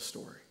moral of the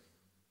story?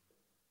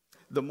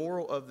 The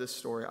moral of this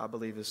story, I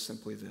believe, is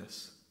simply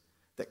this: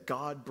 that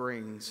God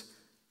brings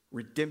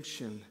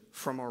redemption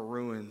from our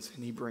ruins,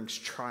 and he brings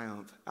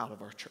triumph out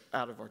of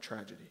our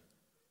tragedy.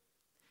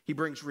 He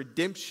brings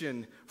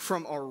redemption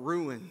from our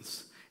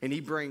ruins, and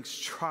he brings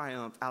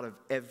triumph out of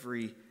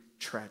every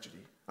tragedy.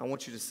 I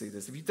want you to see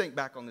this. If you think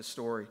back on this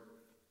story,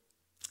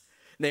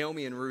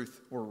 Naomi and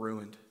Ruth were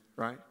ruined,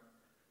 right?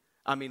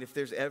 I mean, if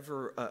there's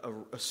ever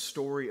a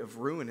story of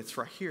ruin, it's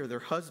right here. Their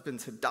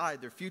husbands had died.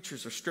 Their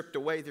futures are stripped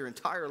away. Their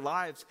entire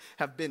lives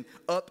have been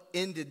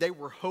upended. They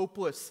were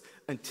hopeless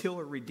until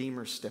a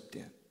Redeemer stepped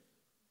in.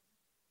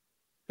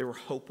 They were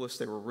hopeless.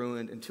 They were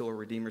ruined until a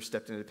Redeemer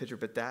stepped into the picture.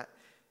 But that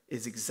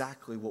is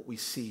exactly what we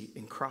see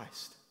in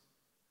Christ.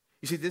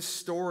 You see, this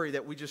story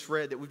that we just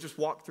read, that we've just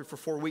walked through for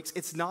 4 weeks,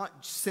 it's not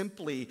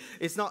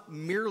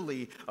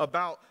merely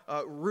about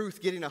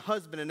Ruth getting a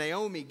husband and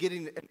Naomi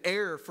getting an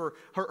heir for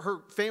her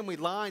family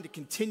line to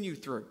continue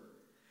through.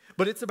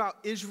 But it's about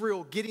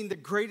Israel getting the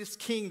greatest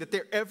king that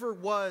there ever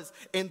was,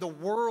 and the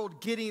world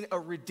getting a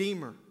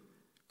Redeemer,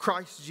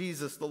 Christ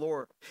Jesus the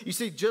Lord. You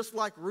see, just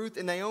like Ruth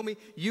and Naomi,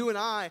 you and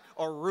I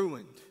are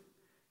ruined.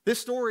 This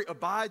story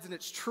abides, and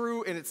it's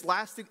true, and it's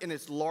lasting, and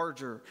it's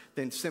larger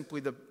than simply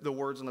the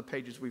words on the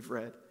pages we've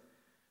read.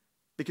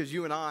 Because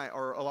you and I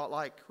are a lot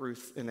like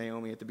Ruth and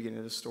Naomi at the beginning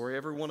of the story.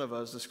 Every one of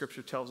us, the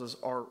scripture tells us,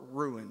 are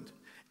ruined.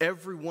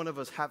 Every one of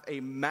us have a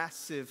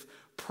massive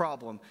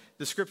problem.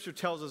 The scripture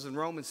tells us in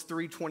Romans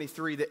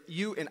 3:23 that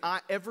you and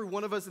I, every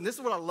one of us, and this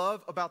is what I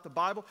love about the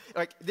Bible,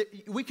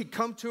 we could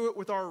come to it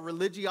with our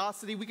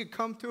religiosity, we could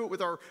come to it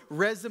with our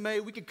resume,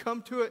 we could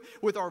come to it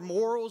with our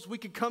morals, we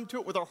could come to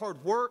it with our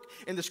hard work,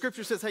 and the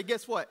scripture says, hey,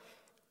 guess what?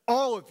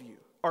 All of you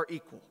are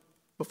equal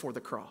before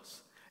the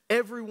cross.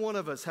 Every one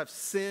of us have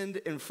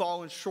sinned and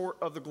fallen short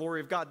of the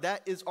glory of God.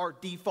 That is our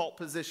default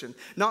position.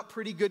 Not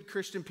pretty good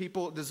Christian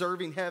people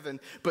deserving heaven,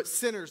 but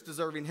sinners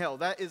deserving hell.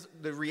 That is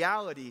the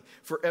reality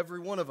for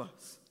every one of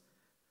us.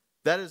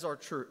 That is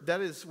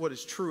what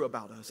is true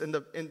about us. And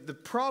the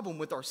problem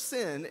with our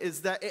sin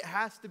is that it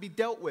has to be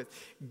dealt with.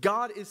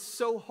 God is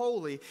so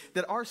holy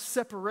that our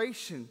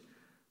separation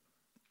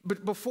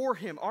before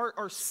him,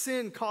 our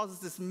sin causes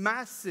this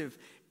massive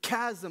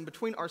chasm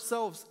between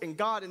ourselves and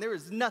God, and there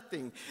is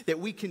nothing that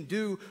we can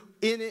do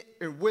in it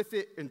and with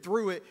it and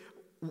through it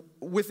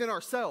within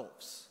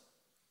ourselves.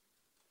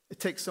 It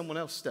takes someone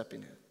else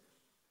stepping in.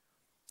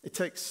 It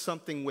takes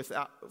something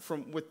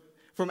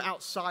from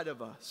outside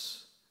of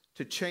us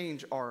to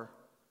change our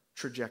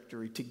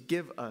trajectory, to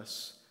give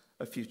us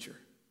a future.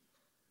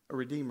 A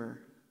Redeemer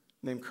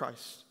named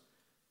Christ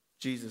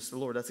Jesus, the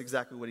Lord. That's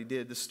exactly what he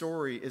did. The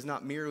story is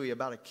not merely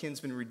about a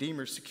kinsman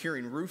redeemer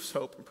securing Ruth's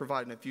hope and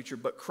providing a future,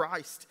 but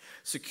Christ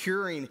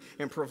securing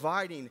and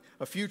providing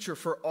a future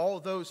for all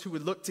those who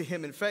would look to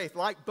him in faith,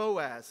 like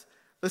Boaz.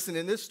 Listen,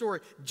 in this story,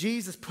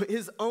 Jesus put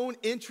his own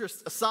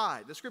interests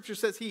aside. The scripture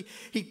says he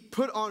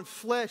put on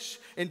flesh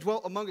and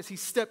dwelt among us. He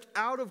stepped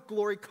out of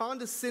glory,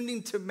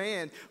 condescending to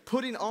man,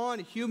 putting on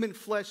human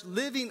flesh,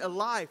 living a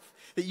life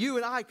that you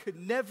and I could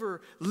never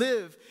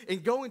live,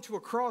 and going to a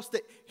cross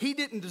that he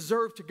didn't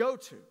deserve to go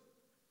to,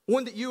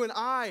 one that you and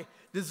I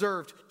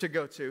deserved to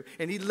go to.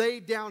 And he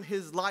laid down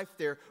his life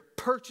there,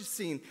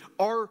 purchasing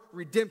our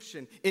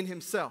redemption in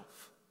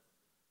himself.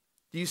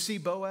 Do you see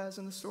Boaz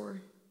in the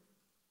story?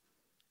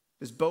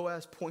 Does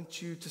Boaz point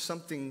you to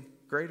something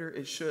greater?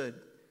 It should.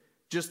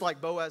 Just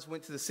like Boaz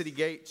went to the city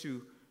gate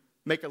to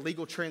make a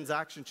legal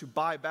transaction to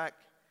buy back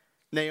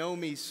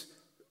Naomi's,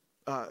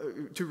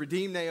 to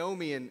redeem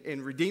Naomi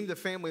and redeem the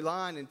family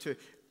line and to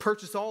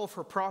purchase all of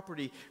her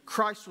property,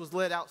 Christ was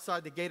led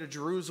outside the gate of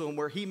Jerusalem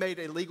where he made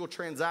a legal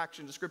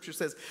transaction. The scripture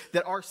says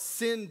that our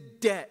sin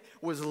debt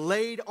was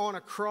laid on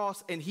a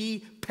cross and he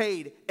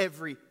paid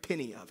every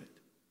penny of it.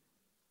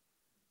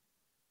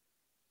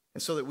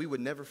 And so that we would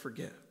never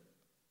forget.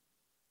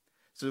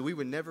 So that we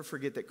would never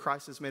forget that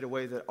Christ has made a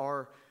way that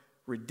our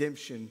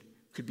redemption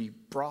could be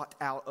brought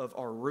out of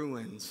our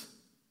ruins,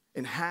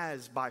 and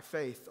has by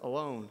faith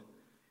alone.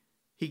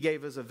 He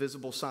gave us a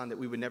visible sign that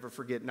we would never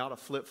forget, not a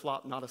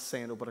flip-flop, not a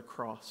sandal, but a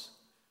cross.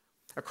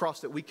 A cross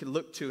that we could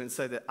look to and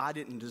say that I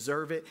didn't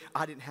deserve it,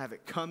 I didn't have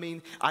it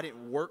coming, I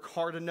didn't work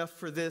hard enough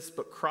for this,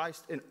 but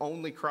Christ and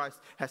only Christ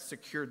has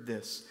secured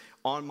this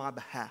on my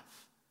behalf.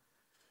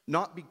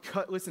 Not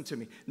because, listen to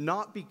me,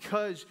 not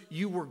because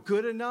you were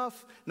good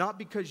enough, not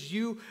because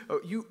you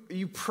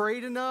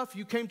prayed enough,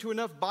 you came to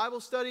enough Bible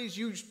studies,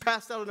 you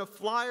passed out enough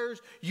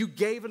flyers, you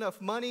gave enough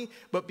money,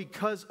 but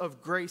because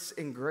of grace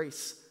and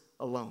grace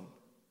alone.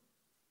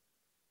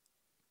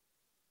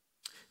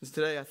 And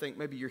today, I think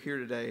maybe you're here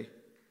today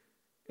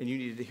and you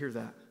needed to hear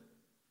that.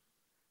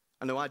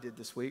 I know I did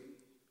this week.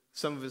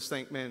 Some of us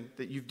think, man,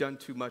 that you've done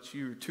too much,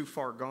 you're too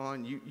far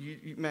gone,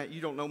 man,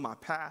 you don't know my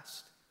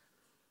past.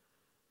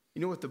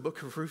 You know what the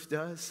book of Ruth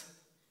does?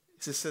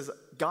 It says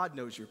God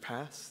knows your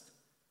past.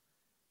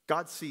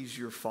 God sees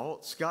your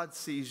faults. God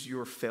sees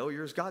your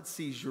failures. God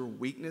sees your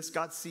weakness.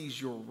 God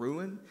sees your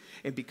ruin.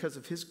 And because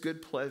of his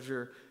good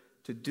pleasure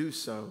to do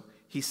so,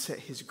 he set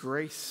his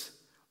grace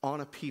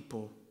on a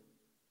people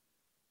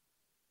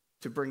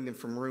to bring them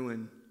from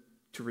ruin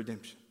to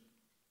redemption,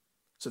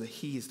 so that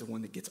he is the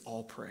one that gets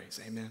all praise.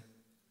 Amen.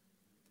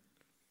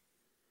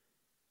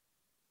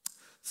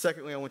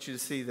 Secondly, I want you to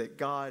see that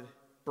God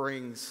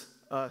brings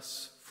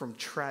us from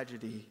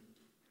tragedy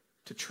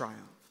to triumph.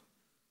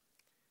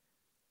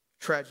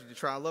 Tragedy to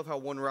triumph. I love how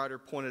one writer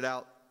pointed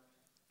out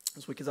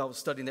this week as I was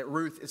studying that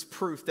Ruth is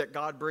proof that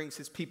God brings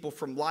his people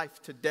from life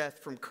to death,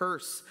 from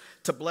curse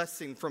to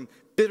blessing, from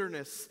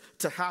bitterness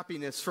to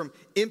happiness, from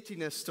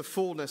emptiness to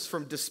fullness,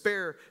 from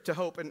despair to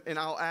hope, and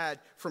I'll add,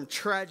 from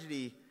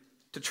tragedy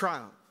to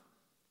triumph.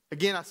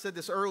 Again, I said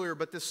this earlier,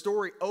 but this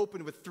story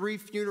opened with 3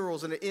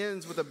 funerals and it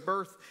ends with a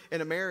birth and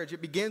a marriage.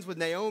 It begins with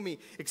Naomi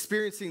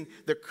experiencing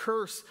the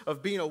curse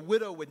of being a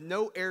widow with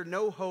no heir,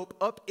 no hope,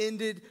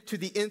 upended to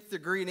the nth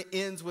degree, and it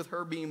ends with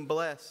her being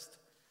blessed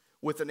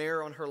with an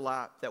heir on her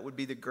lap that would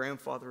be the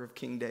grandfather of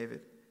King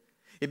David.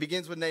 It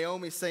begins with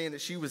Naomi saying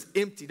that she was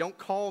empty. Don't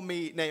call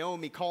me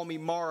Naomi, call me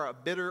Mara, a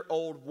bitter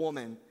old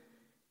woman.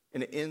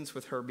 And it ends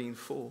with her being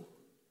full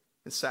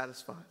and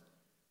satisfied.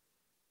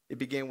 It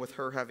began with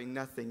her having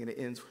nothing, and it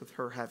ends with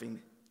her having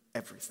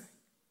everything.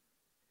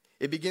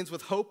 It begins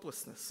with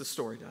hopelessness, the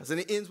story does. And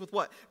it ends with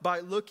what? By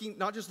looking,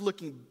 not just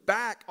looking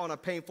back on a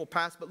painful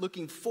past, but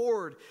looking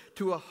forward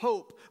to a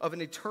hope of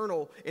an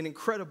eternal and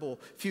incredible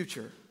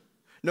future.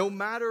 No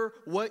matter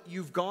what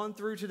you've gone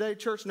through today,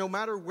 church, no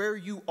matter where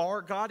you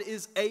are, God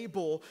is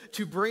able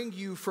to bring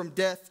you from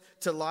death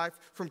to life,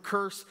 from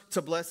curse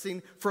to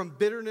blessing, from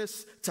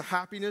bitterness to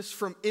happiness,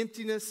 from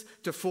emptiness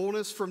to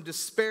fullness, from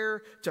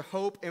despair to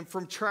hope, and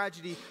from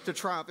tragedy to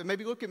triumph. And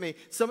maybe look at me.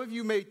 Some of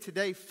you may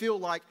today feel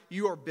like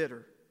you are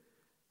bitter.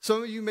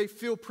 Some of you may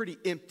feel pretty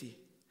empty.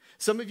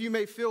 Some of you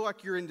may feel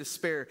like you're in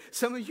despair.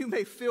 Some of you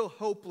may feel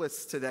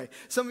hopeless today.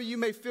 Some of you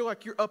may feel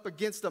like you're up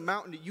against a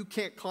mountain that you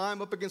can't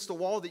climb, up against a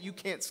wall that you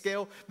can't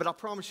scale. But I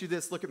promise you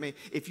this, look at me.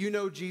 If you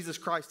know Jesus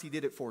Christ, he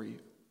did it for you.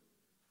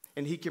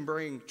 And he can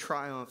bring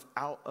triumph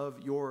out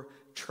of your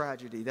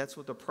tragedy. That's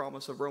what the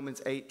promise of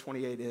Romans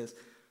 8:28 is.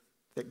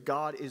 That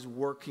God is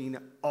working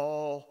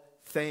all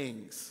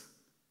things.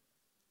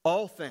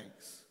 All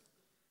things.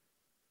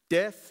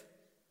 Death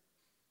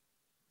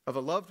of a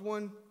loved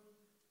one,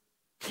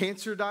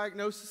 cancer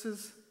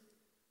diagnoses,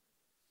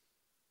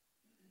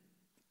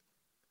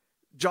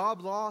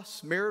 job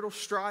loss, marital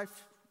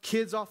strife,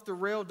 kids off the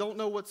rail, don't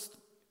know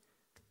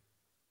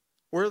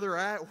where they're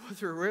at,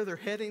 where they're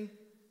heading,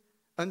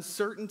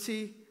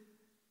 uncertainty,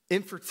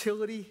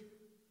 infertility,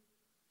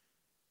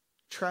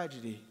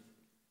 tragedy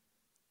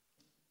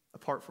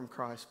apart from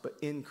Christ, but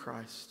in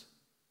Christ,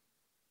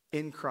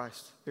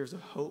 there's a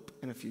hope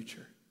and a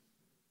future.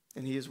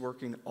 And he is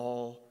working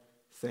all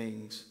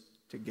things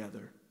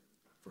together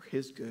for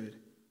his good,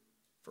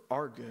 for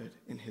our good,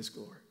 in his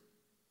glory.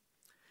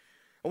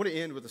 I want to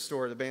end with a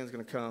story. The band's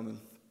going to come, and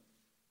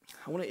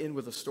I want to end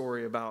with a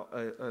story about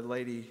a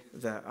lady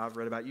that I've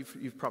read about.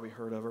 You've probably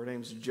heard of her. Her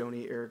name's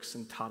Joni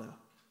Eareckson Tada.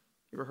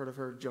 You ever heard of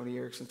her, Joni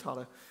Eareckson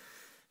Tada?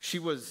 She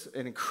was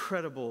an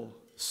incredible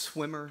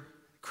swimmer,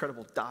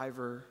 incredible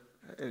diver,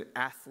 an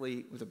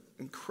athlete with an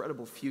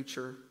incredible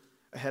future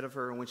ahead of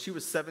her. And when she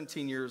was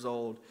 17 years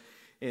old,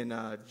 in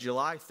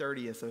July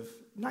 30th of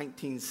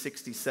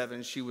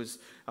 1967, she was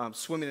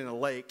swimming in a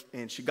lake,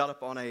 and she got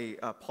up on a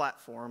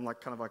platform,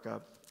 kind of like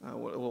a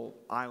little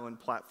island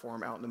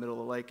platform out in the middle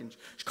of the lake, and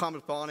she climbed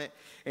up on it,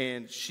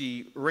 and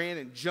she ran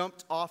and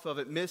jumped off of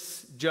it,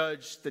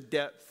 misjudged the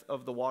depth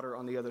of the water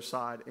on the other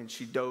side, and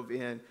she dove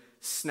in,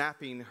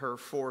 snapping her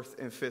fourth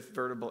and fifth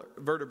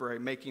vertebrae,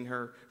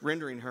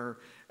 rendering her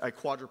a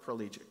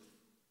quadriplegic.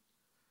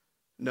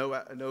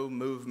 No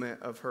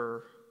movement of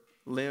her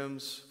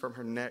limbs from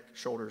her neck,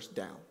 shoulders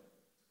down.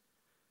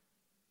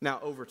 Now,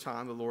 over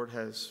time, the Lord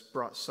has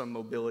brought some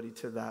mobility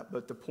to that,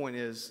 but the point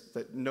is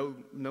that no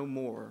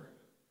more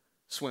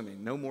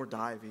swimming, no more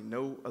diving,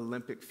 no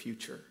Olympic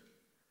future.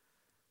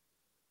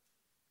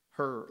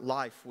 Her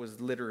life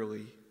was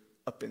literally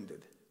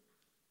upended.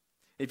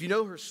 If you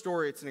know her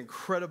story, it's an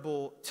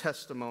incredible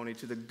testimony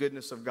to the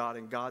goodness of God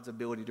and God's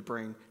ability to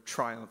bring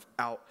triumph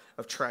out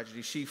of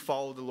tragedy. She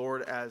followed the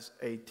Lord as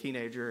a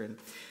teenager,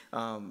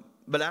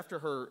 but after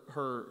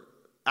her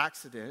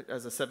accident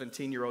as a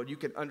 17-year-old, you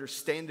can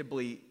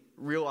understandably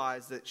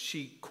realize that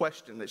she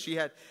questioned, that she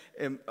had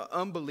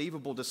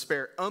unbelievable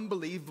despair,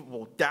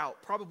 unbelievable doubt,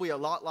 probably a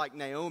lot like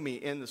Naomi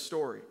in the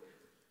story.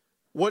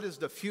 What does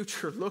the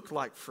future look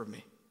like for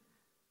me?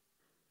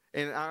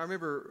 And I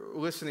remember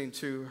listening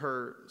to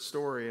her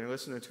story and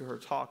listening to her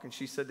talk, and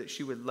she said that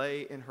she would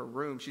lay in her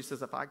room. She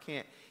says, if I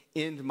can't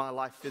end my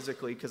life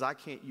physically, because I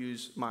can't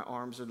use my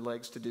arms and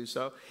legs to do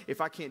so,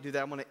 if I can't do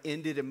that, I'm going to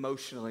end it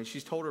emotionally.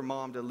 She's told her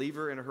mom to leave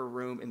her in her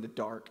room in the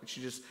dark, and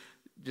she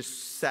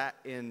just sat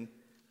in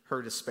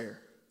her despair.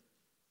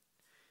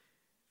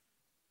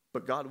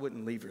 But God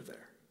wouldn't leave her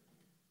there,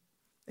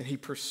 and he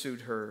pursued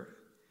her.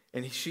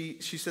 And she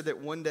said that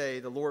one day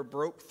the Lord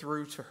broke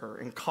through to her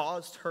and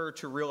caused her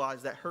to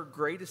realize that her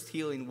greatest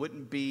healing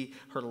wouldn't be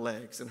her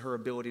legs and her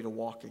ability to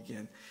walk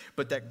again,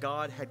 but that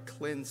God had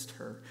cleansed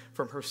her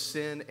from her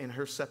sin and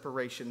her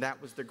separation.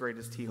 That was the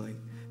greatest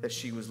healing that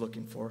she was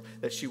looking for,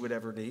 that she would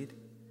ever need.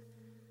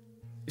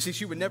 You see,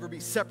 she would never be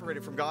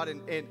separated from God.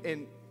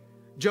 And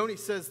Joni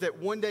says that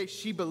one day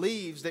she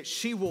believes that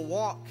she will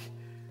walk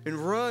and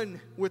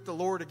run with the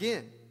Lord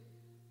again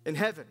in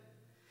heaven.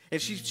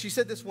 And she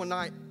said this one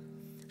night.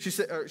 She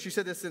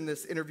said this in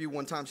this interview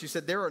one time. She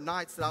said, there are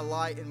nights that I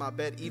lie in my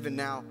bed even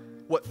now,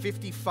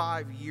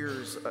 55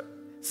 years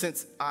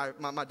since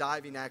my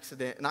diving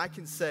accident, and I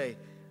can say,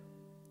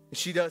 and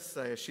she does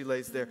say as she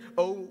lays there,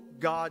 oh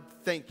God,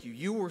 thank you.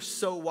 You were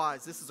so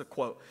wise. This is a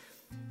quote.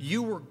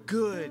 You were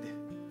good.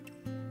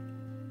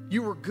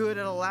 You were good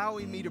at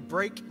allowing me to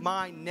break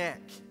my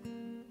neck,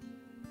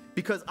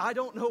 because I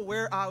don't know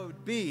where I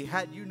would be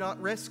had you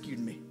not rescued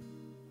me.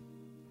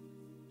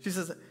 She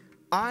says,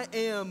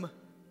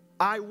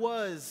 I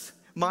was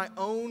my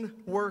own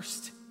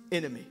worst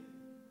enemy,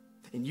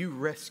 and you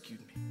rescued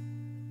me.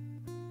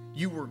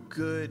 You were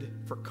good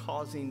for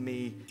causing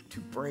me to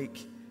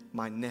break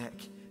my neck.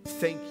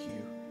 Thank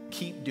you.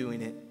 Keep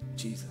doing it,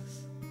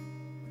 Jesus.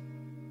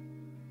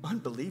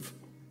 Unbelievable.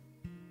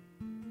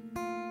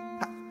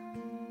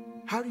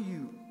 How do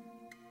you...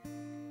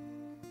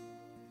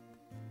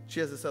 She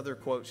has this other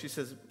quote. She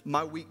says,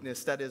 my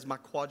weakness, that is my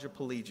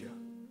quadriplegia,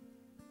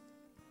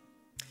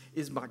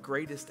 is my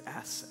greatest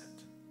asset,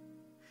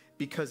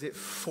 because it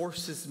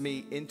forces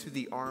me into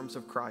the arms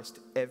of Christ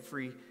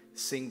every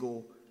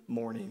single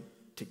morning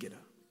to get up.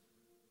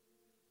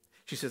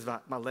 She says,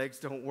 my legs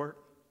don't work.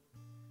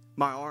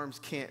 My arms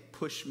can't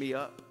push me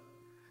up.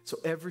 So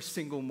every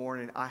single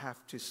morning I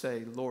have to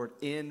say, Lord,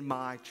 in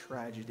my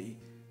tragedy,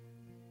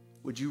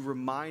 would you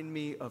remind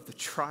me of the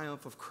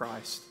triumph of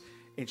Christ?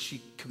 And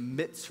she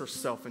commits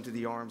herself into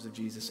the arms of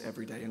Jesus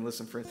every day. And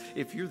listen, friends,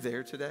 if you're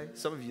there today,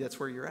 some of you, that's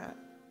where you're at.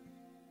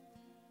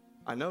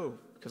 I know,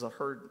 because I've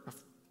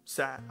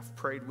sat, I've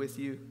prayed with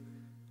you.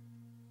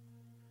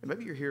 And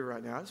maybe you're here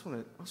right now. I just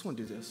want to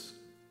do this.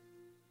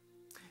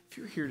 If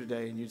you're here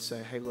today and you'd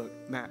say, hey, look,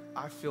 Matt,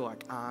 I feel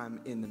like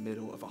I'm in the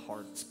middle of a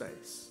hard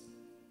space.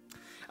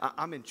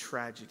 I'm in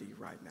tragedy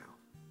right now.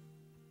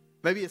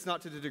 Maybe it's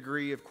not to the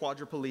degree of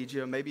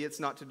quadriplegia. Maybe it's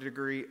not to the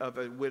degree of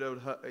a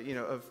widowed,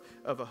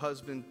 of a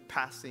husband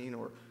passing,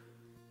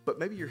 but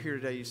maybe you're here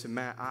today. You say,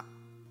 Matt,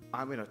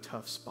 I'm in a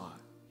tough spot,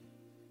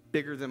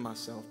 bigger than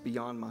myself,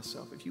 beyond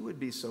myself. If you would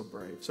be so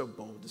brave, so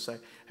bold to say,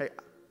 hey,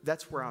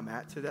 that's where I'm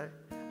at today.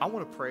 I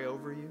want to pray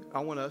over you. I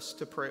want us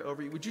to pray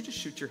over you. Would you just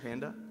shoot your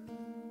hand up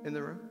in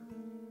the room?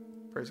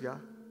 Praise God.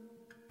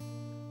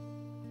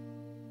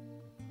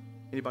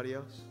 Anybody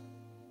else?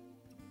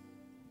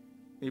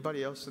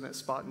 Anybody else in that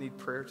spot need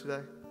prayer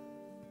today?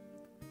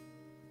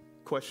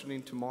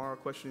 Questioning tomorrow,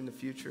 questioning the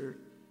future.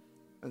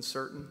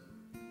 uncertain?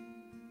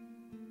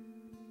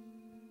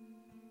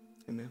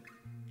 Amen.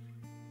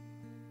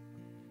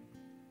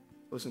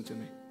 Listen to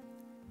me.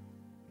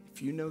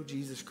 If you know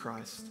Jesus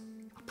Christ,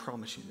 I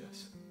promise you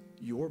this,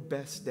 your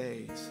best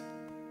days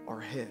are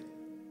ahead.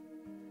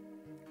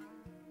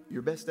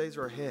 Your best days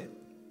are ahead.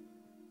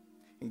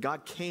 And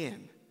God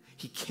can,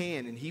 He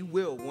can, and He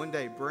will one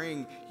day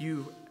bring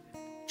you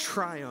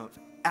triumph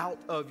out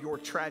of your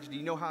tragedy.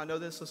 You know how I know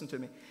this? Listen to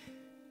me.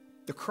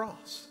 The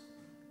cross,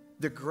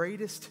 the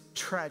greatest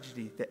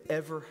tragedy that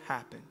ever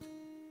happened,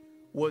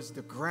 was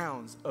the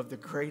grounds of the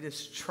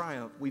greatest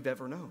triumph we've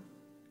ever known.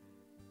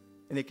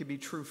 And it could be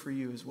true for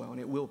you as well, and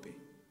it will be.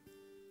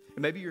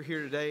 And maybe you're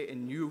here today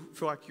and you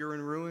feel like you're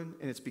in ruin,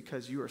 and it's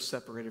because you are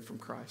separated from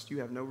Christ. You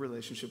have no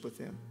relationship with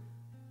Him.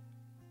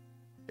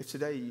 If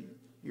today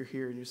you're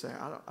here and you say,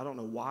 I don't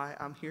know why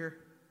I'm here,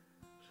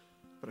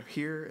 but I'm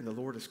here and the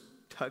Lord is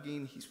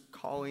tugging, He's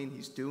calling,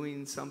 He's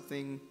doing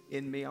something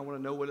in me. I want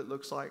to know what it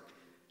looks like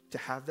to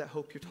have that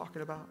hope you're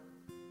talking about.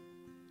 I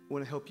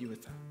want to help you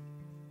with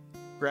that.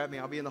 Grab me.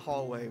 I'll be in the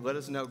hallway. Let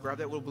us know. Grab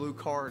that little blue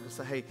card and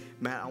say, hey,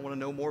 Matt, I want to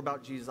know more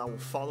about Jesus. I will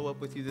follow up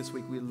with you this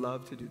week. We'd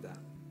love to do that.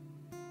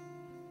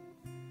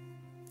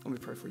 Let me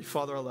pray for you.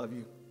 Father, I love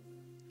you.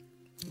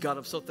 God,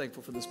 I'm so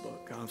thankful for this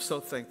book. God, I'm so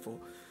thankful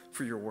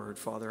for your word,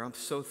 Father. I'm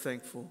so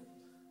thankful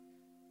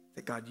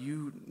that, God,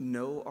 you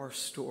know our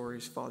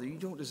stories, Father. You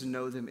don't just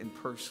know them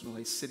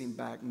impersonally, sitting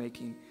back,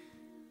 making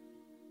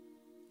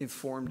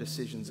informed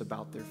decisions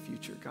about their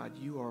future. God,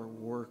 you are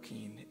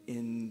working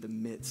in the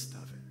midst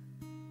of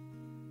it.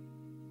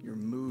 You're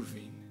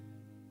moving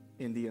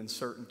in the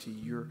uncertainty.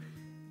 You're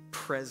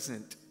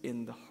present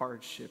in the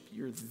hardship.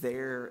 You're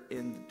there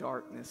in the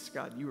darkness.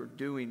 God, you are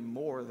doing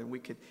more than we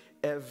could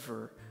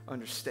ever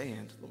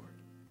understand, Lord.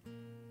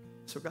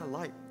 So God,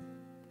 light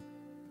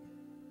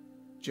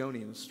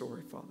Joni in the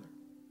story, Father.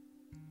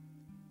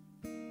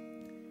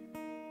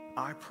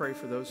 I pray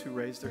for those who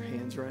raise their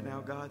hands right now,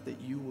 God, that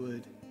you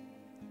would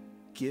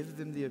give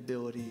them the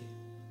ability,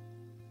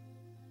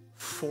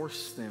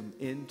 force them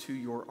into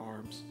your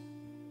arms.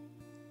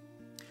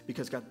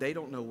 Because, God, they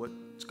don't know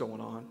what's going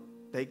on.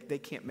 They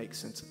can't make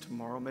sense of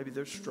tomorrow. Maybe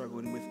they're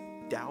struggling with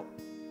doubt.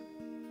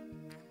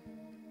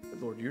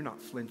 But, Lord, you're not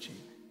flinching.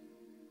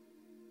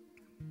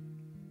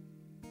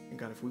 And,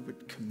 God, if we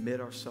would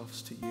commit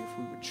ourselves to you, if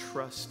we would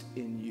trust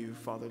in you,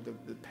 Father,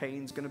 the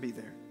pain's going to be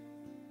there.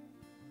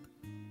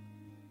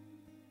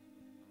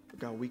 But,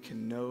 God, we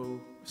can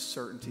know with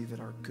certainty that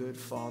our good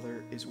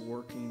Father is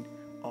working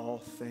all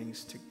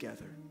things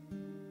together.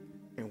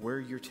 And where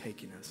you're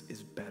taking us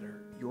is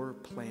better. Your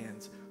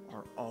plans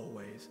are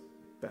always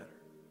better.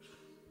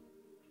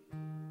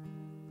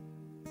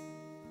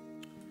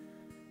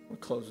 We'll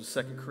close with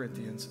 2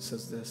 Corinthians. It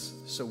says this: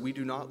 so we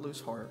do not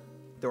lose heart.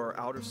 Though our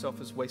outer self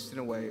is wasting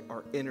away,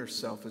 our inner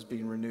self is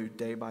being renewed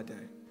day by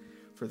day.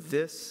 For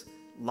this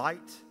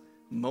light,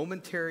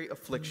 momentary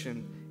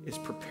affliction is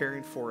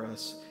preparing for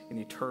us an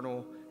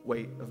eternal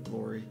weight of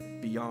glory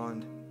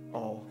beyond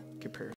all comparison.